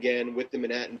meeting again with the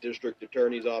Manhattan District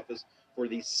Attorney's Office for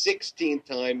the 16th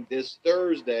time this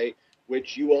Thursday,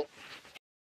 which you all...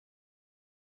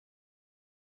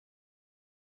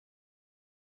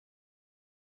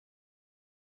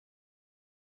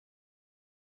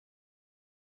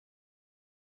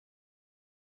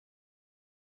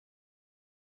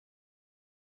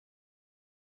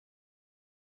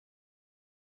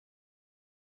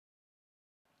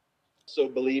 also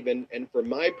believe in, and from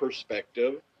my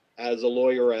perspective as a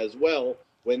lawyer as well,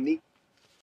 when these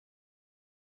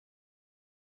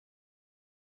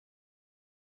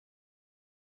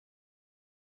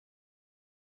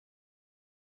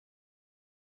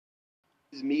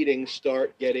meetings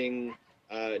start getting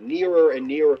nearer and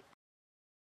nearer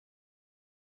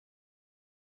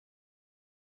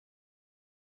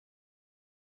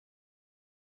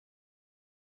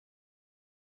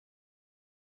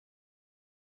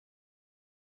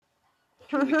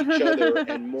to each other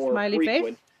and more Smiley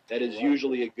frequent, face. that is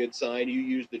usually a good sign. You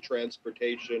use the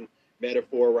transportation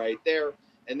metaphor right there.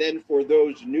 And then for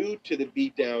those new to the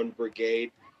Beatdown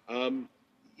Brigade,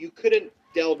 you couldn't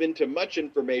delve into much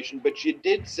information, but you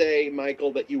did say,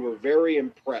 Michael, that you were very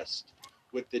impressed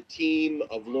with the team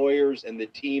of lawyers and the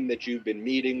team that you've been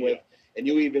meeting with. And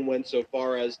you even went so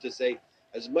far as to say,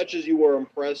 as much as you were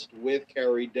impressed with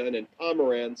Carrie Dunn and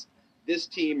Pomerantz, this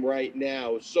team right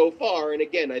now, so far, and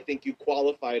again, I think you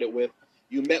qualified it with,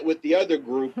 you met with the other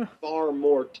group far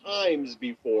more times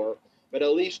before, but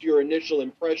at least your initial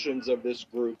impressions of this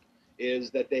group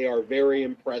is that they are very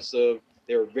impressive,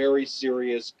 they're very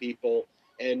serious people,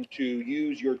 and to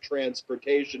use your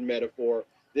transportation metaphor,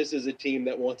 this is a team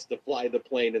that wants to fly the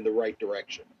plane in the right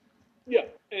direction. Yeah,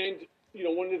 and you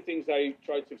know, one of the things I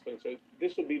tried to explain, so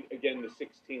this will be, again, the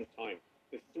 16th time.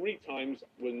 The 3 times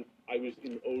when I was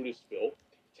in Otisville,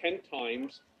 10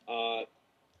 times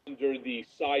under the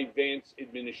Cy Vance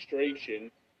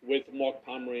administration with Mark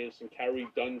Pomerantz and Carrie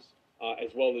Dunn,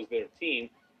 as well as their team.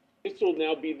 This will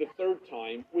now be the 3rd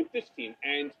time with this team.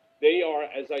 And they are,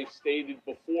 as I stated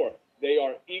before, they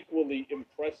are equally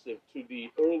impressive to the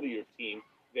earlier team.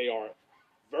 They are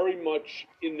very much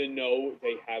in the know.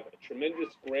 They have a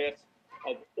tremendous grasp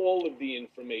of all of the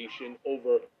information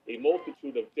over a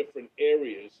multitude of different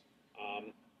areas.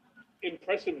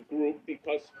 Impressive group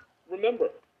because, remember,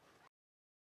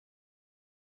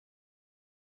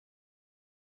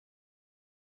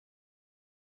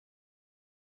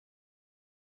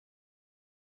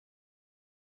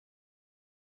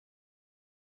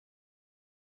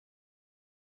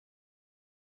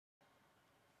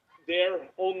 they're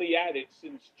only at it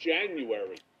since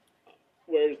January,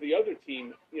 whereas the other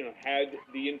team, you know, had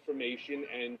the information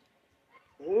and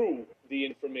grew the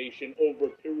information over a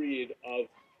period of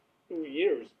 2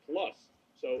 years plus.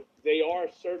 So they are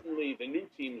certainly, the new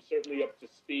team is certainly up to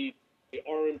speed. They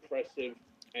are impressive.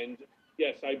 And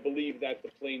yes, I believe that the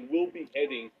plane will be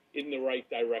heading in the right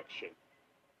direction.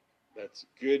 That's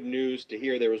good news to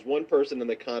hear. There was one person in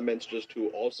the comments just who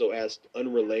also asked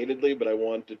unrelatedly, but I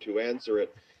wanted to answer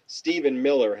it. Stephen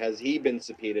Miller, has he been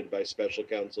subpoenaed by Special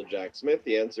Counsel Jack Smith?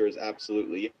 The answer is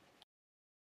absolutely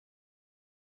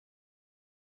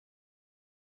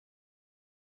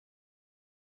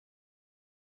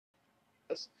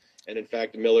yes. And in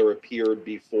fact, Miller appeared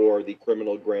before the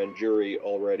criminal grand jury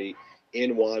already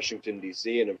in Washington,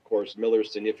 D.C. And of course,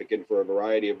 Miller's significant for a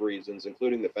variety of reasons,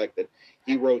 including the fact that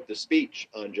he wrote the speech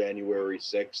on January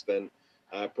 6th and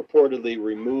purportedly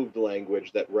removed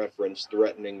language that referenced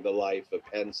threatening the life of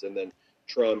Pence, and then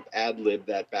Trump ad-libbed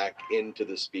that back into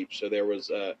the speech. So there was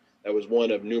that was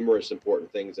one of numerous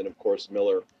important things. And of course,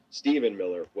 Stephen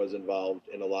Miller, was involved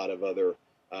in a lot of other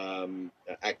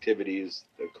activities,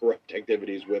 corrupt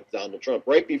activities with Donald Trump.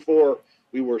 Right before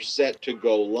we were set to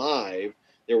go live,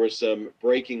 there was some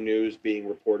breaking news being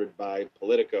reported by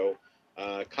Politico.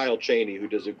 Kyle Cheney, who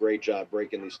does a great job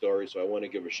breaking these stories, so I want to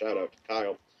give a shout out to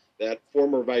Kyle, that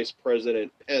former Vice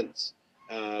President Pence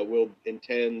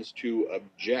intends to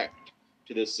object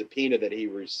to the subpoena that he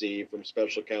received from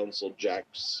Special Counsel Jack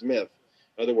Smith.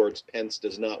 In other words, Pence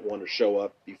does not want to show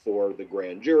up before the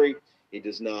grand jury. He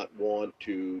does not want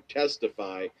to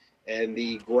testify. And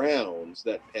the grounds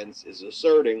that Pence is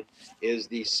asserting is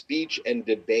the speech and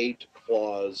debate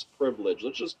clause privilege.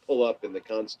 Let's just pull up in the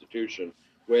Constitution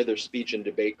where the speech and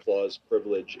debate clause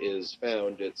privilege is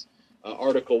found. It's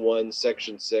Article 1,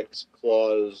 Section 6,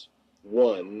 Clause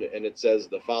 1, and it says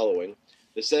the following.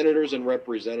 The senators and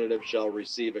representatives shall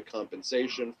receive a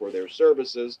compensation for their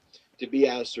services to be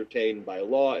ascertained by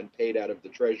law and paid out of the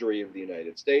Treasury of the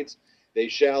United States. They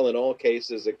shall, in all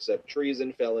cases except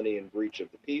treason, felony, and breach of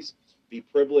the peace, be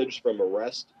privileged from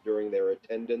arrest during their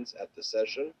attendance at the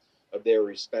session of their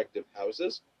respective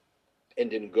houses,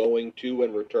 and in going to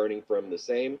and returning from the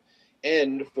same,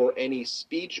 and for any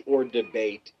speech or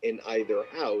debate in either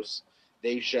house,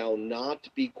 they shall not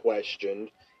be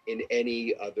questioned in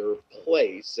any other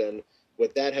place. And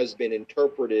what that has been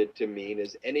interpreted to mean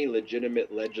is any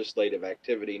legitimate legislative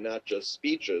activity, not just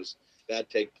speeches, that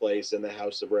take place in the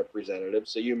House of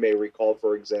Representatives. So you may recall,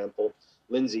 for example,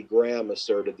 Lindsey Graham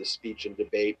asserted the speech and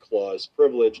debate clause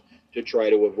privilege to try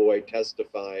to avoid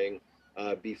testifying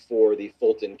before the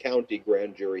Fulton County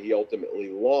grand jury. He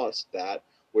ultimately lost that,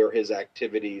 where his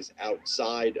activities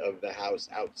outside of the House,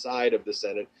 outside of the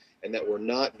Senate, and that were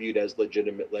not viewed as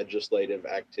legitimate legislative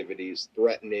activities,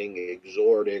 threatening,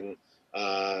 exhorting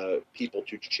people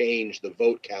to change the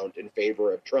vote count in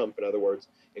favor of Trump, in other words,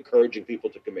 encouraging people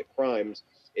to commit crimes,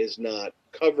 is not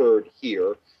covered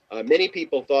here. Many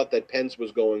people thought that Pence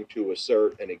was going to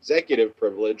assert an executive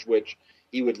privilege, which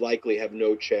he would likely have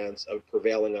no chance of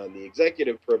prevailing on the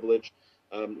executive privilege.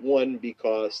 One,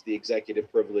 because the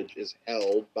executive privilege is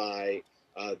held by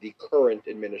the current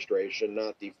administration,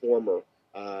 not the former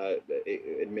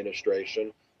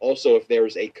administration. Also, if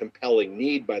there's a compelling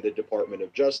need by the Department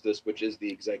of Justice, which is the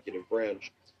executive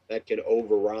branch, that can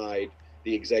override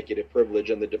the executive privilege,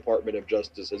 and the Department of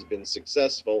Justice has been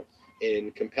successful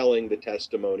in compelling the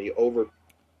testimony over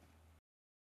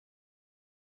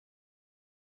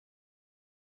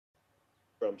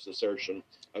Trump's assertion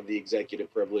of the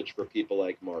executive privilege for people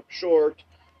like Mark Short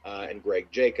and Greg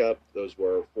Jacob. Those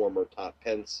were former top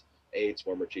Pence aides,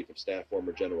 former chief of staff,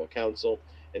 former general counsel,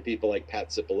 and people like Pat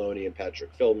Cipollone and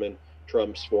Patrick Philbin,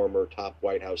 Trump's former top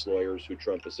White House lawyers who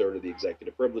Trump asserted the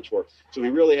executive privilege for. So he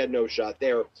really had no shot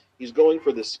there. He's going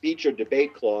for the speech or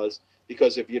debate clause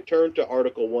because if you turn to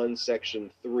Article 1, Section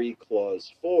 3,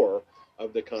 Clause 4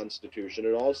 of the Constitution,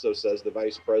 it also says the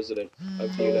Vice President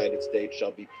of the United States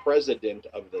shall be President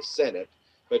of the Senate,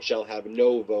 but shall have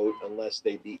no vote unless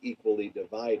they be equally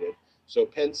divided. So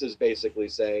Pence is basically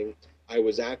saying, I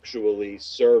was actually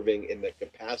serving in the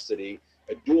capacity,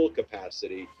 a dual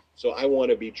capacity, so I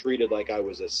want to be treated like I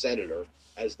was a senator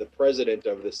as the president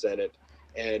of the Senate,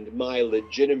 and my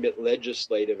legitimate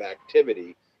legislative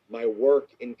activity, my work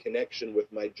in connection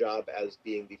with my job as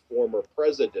being the former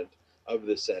president of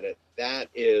the Senate, that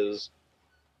is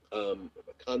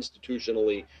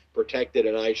constitutionally protected,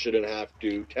 and I shouldn't have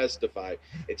to testify.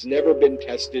 It's never been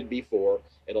tested before.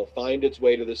 It'll find its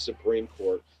way to the Supreme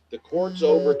Court. The courts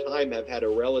over time have had a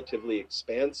relatively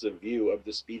expansive view of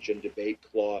the speech and debate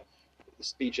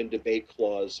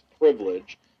clause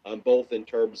privilege, both in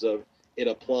terms of it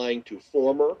applying to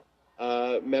former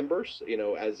members,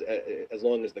 as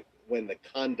long as when the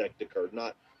conduct occurred,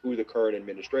 not who the current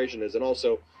administration is, and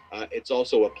also it's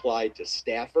also applied to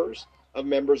staffers of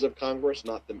members of Congress,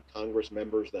 not the Congress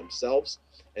members themselves.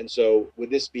 And so would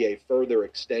this be a further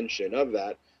extension of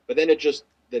that? But then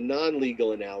the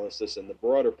non-legal analysis and the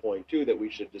broader point too that we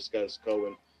should discuss,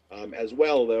 Cohen, as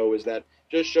well, though, is that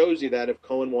just shows you that if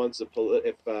Cohen wants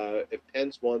if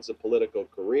Pence wants a political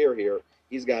career here,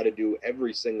 he's got to do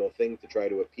every single thing to try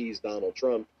to appease Donald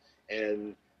Trump.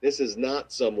 And this is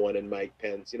not someone in Mike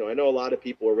Pence. I know a lot of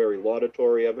people were very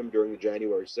laudatory of him during the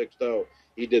January 6th. Oh,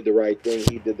 he did the right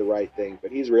thing,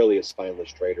 but he's really a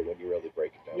spineless traitor when you really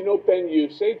break it down. Ben, you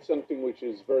said something which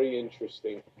is very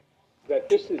interesting, that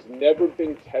this has never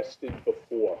been tested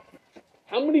before.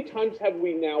 How many times have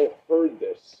we now heard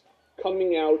this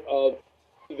coming out of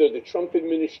either the Trump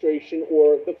administration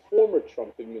or the former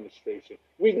Trump administration?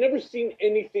 We've never seen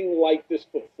anything like this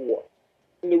before.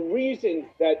 And the reason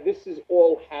that this is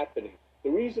all happening, the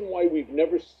reason why we've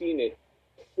never seen it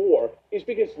before, is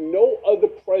because no other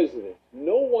president,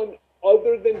 no one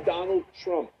other than Donald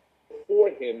Trump before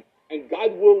him, and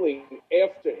God willing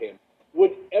after him,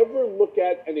 would ever look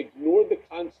at and ignore the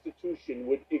Constitution,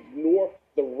 would ignore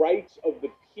the rights of the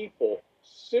people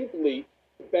simply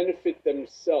to benefit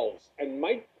themselves. And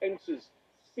Mike Pence's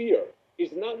fear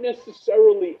is not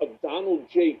necessarily of Donald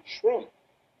J. Trump,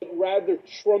 but rather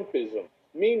Trumpism,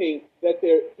 meaning that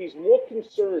he's more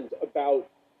concerned about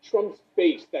Trump's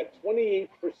base, that 28%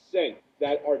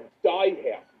 that are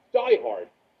diehard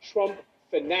Trump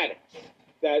fanatics,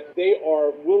 that they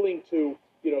are willing to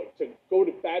go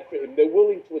to bat for him. They're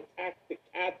willing to attack the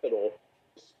Capitol,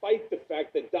 despite the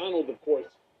fact that Donald, of course,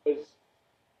 was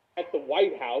at the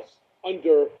White House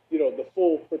under, the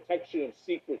full protection of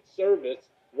Secret Service,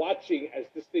 watching as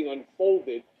this thing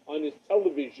unfolded on his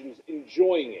televisions,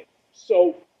 enjoying it.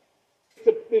 So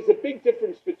there's a big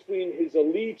difference between his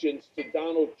allegiance to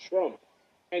Donald Trump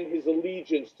and his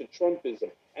allegiance to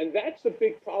Trumpism. And that's the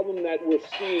big problem that we're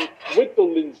seeing with the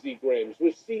Lindsey Grahams.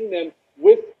 We're seeing them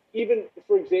with even,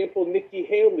 for example, Nikki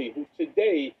Haley, who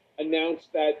today announced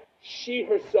that she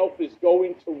herself is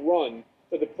going to run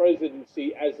for the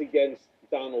presidency as against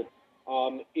Donald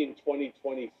in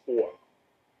 2024.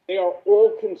 They are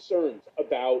all concerned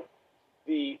about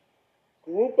the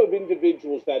group of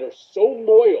individuals that are so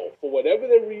loyal, for whatever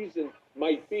their reason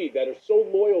might be, that are so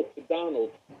loyal to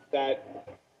Donald that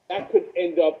could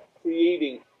end up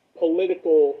creating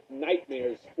political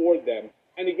nightmares for them.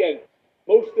 And again,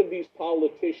 most of these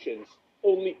politicians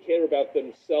only care about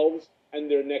themselves and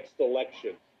their next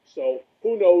election. So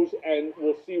who knows, and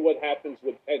we'll see what happens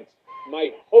with Pence.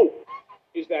 My hope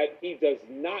is that he does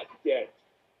not get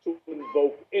to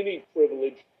invoke any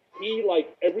privilege. He,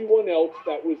 like everyone else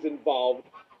that was involved,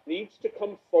 needs to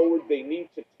come forward. They need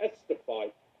to testify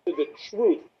to the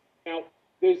truth. Now,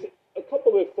 there's a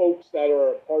couple of folks that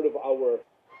are part of our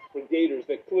brigaders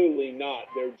that clearly not.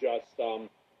 They're just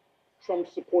Trump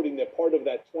supporting. They're part of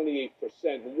that 28%.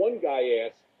 One guy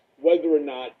asked, whether or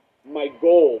not my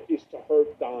goal is to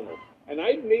hurt Donald. And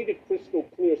I've made it crystal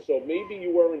clear, so maybe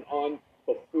you weren't on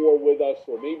before with us,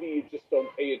 or maybe you just don't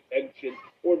pay attention,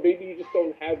 or maybe you just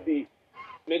don't have the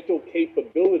mental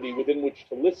capability within which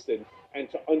to listen and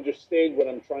to understand what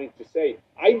I'm trying to say.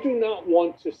 I do not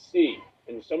want to see,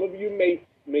 and some of you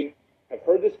may have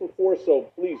heard this before,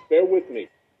 so please bear with me.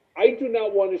 I do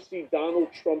not want to see Donald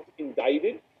Trump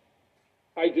indicted.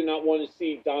 I do not want to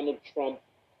see Donald Trump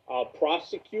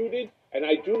prosecuted, and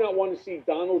I do not want to see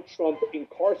Donald Trump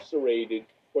incarcerated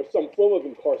or some form of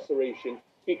incarceration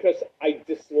because I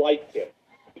dislike him,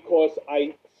 because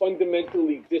I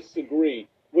fundamentally disagree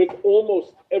with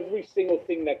almost every single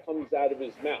thing that comes out of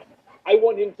his mouth. I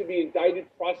want him to be indicted,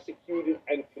 prosecuted,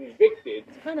 and convicted.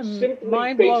 It's kind of simply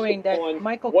mind-blowing based that upon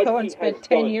Michael what Cohen he spent has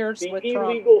 10 done, years the with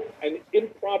Trump. illegal and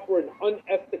improper and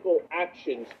unethical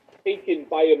actions taken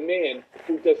by a man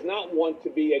who does not want to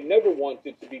be and never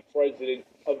wanted to be president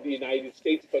of the United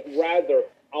States, but rather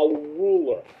a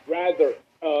ruler, rather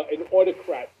an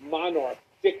autocrat, monarch,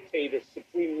 dictator,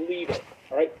 supreme leader.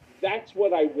 All right, that's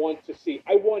what I want to see.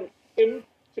 I want him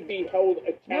to be held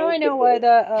accountable, Now I know what,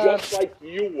 just like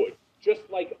you would, just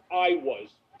like I was,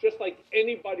 just like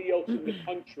anybody else in the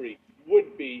country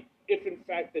would be, if in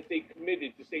fact that they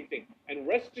committed the same thing. And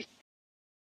rest assured.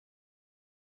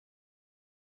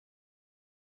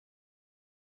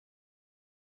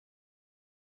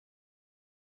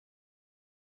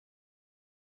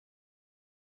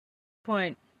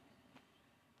 Point.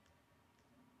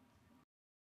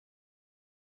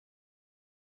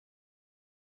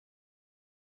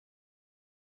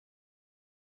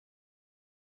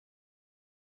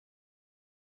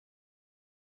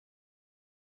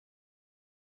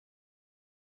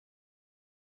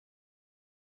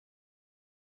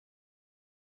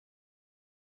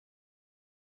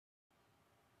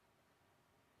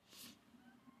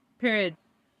 Period.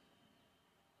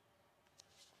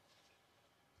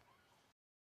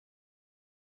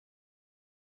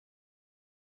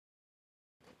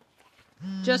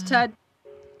 Just Ted.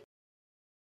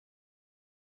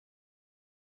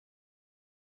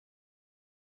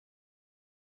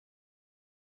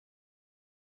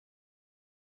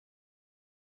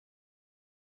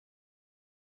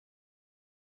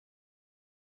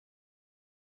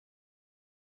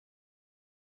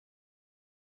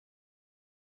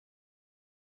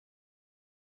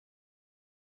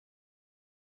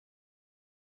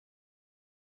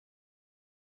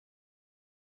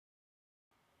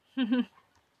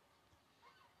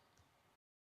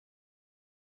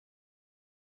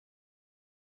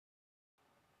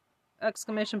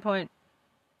 Exclamation point.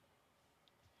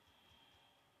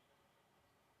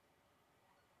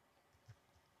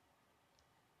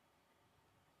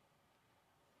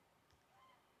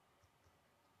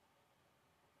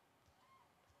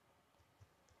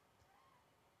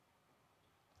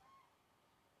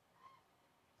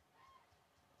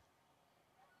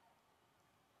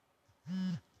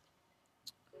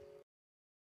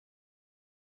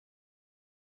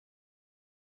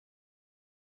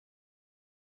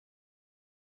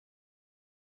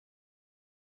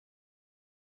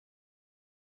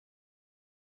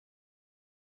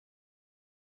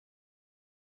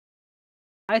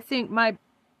 I think my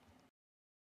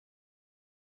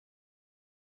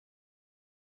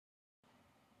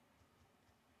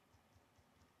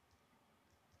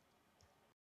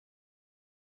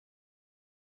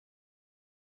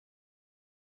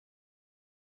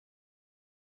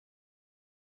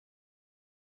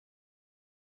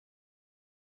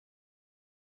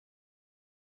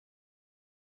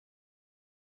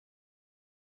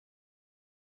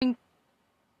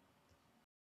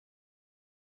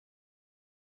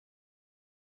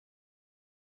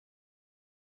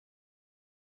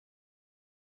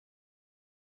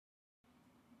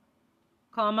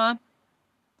comma.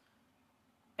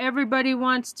 Everybody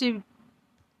wants to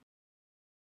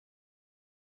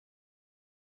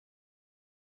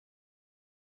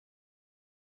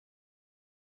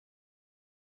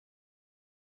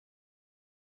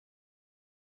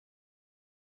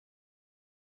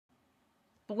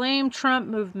blame Trump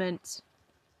movement.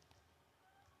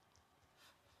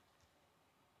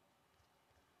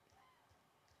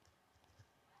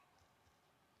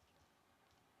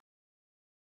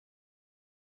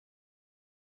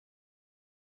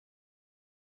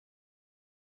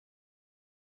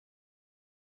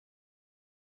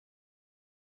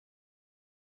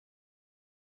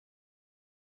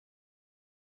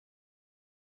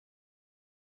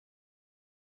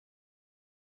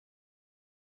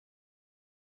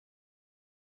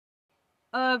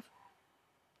 Of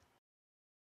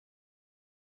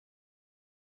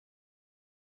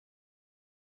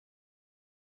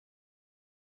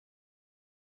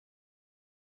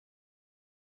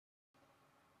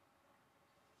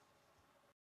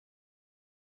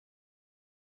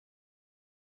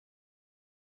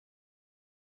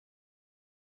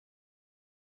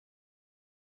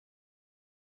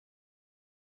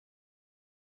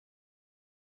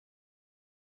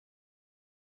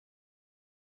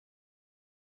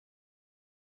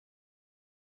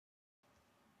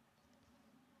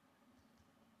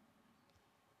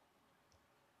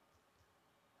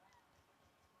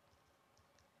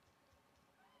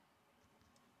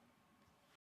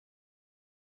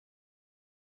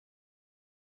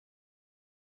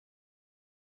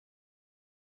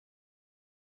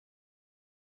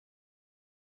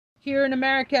here in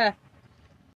America.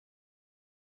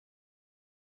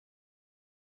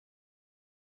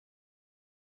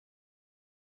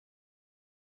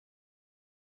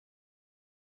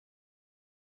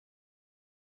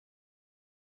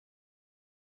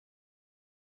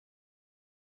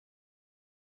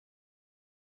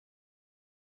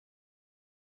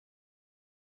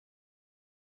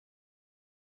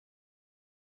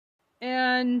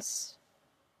 And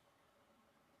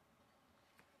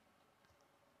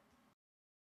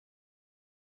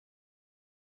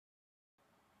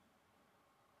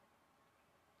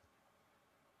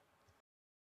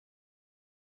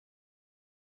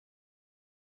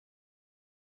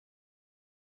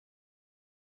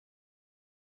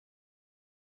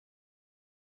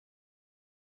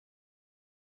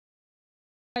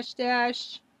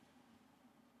dash.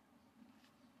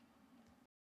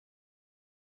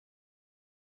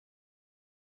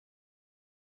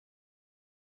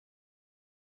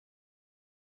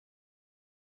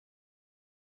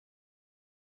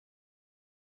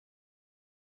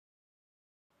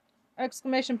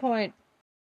 Exclamation point.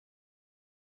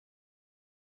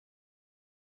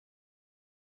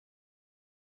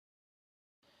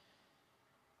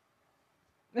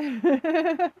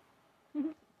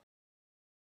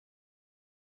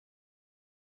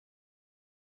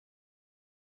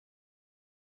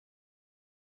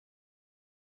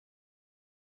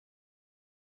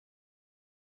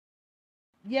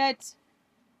 Yet,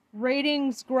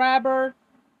 ratings grabber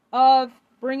of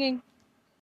bringing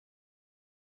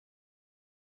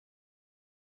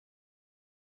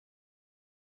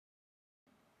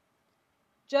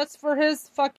just for his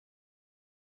fucking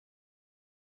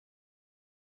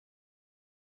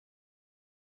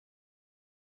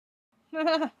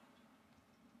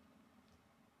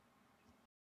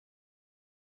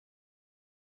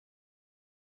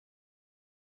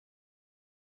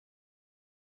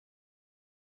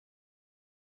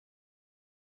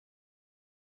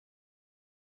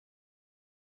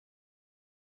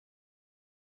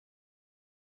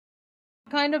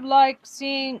kind of like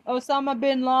seeing Osama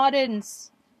bin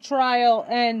Laden's trial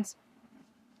and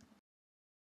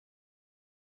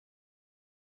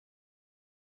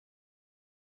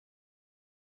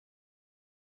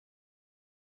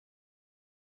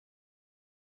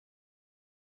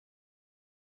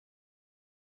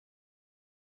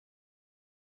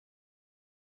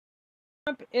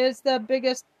Trump is the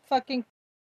biggest fucking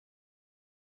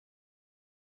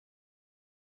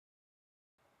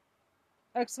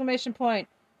exclamation point.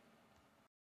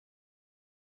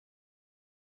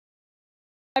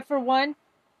 I, for one,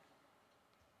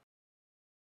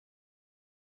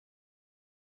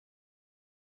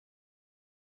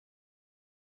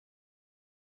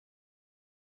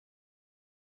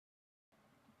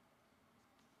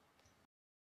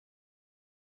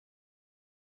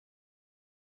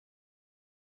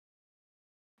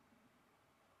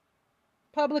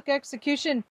 public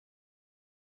execution.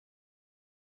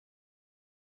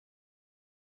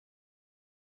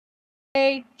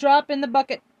 A drop in the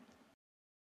bucket.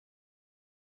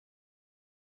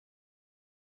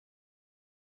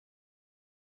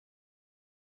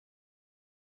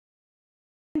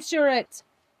 Ensure it.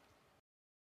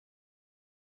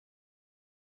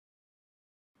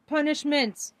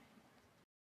 Punishments.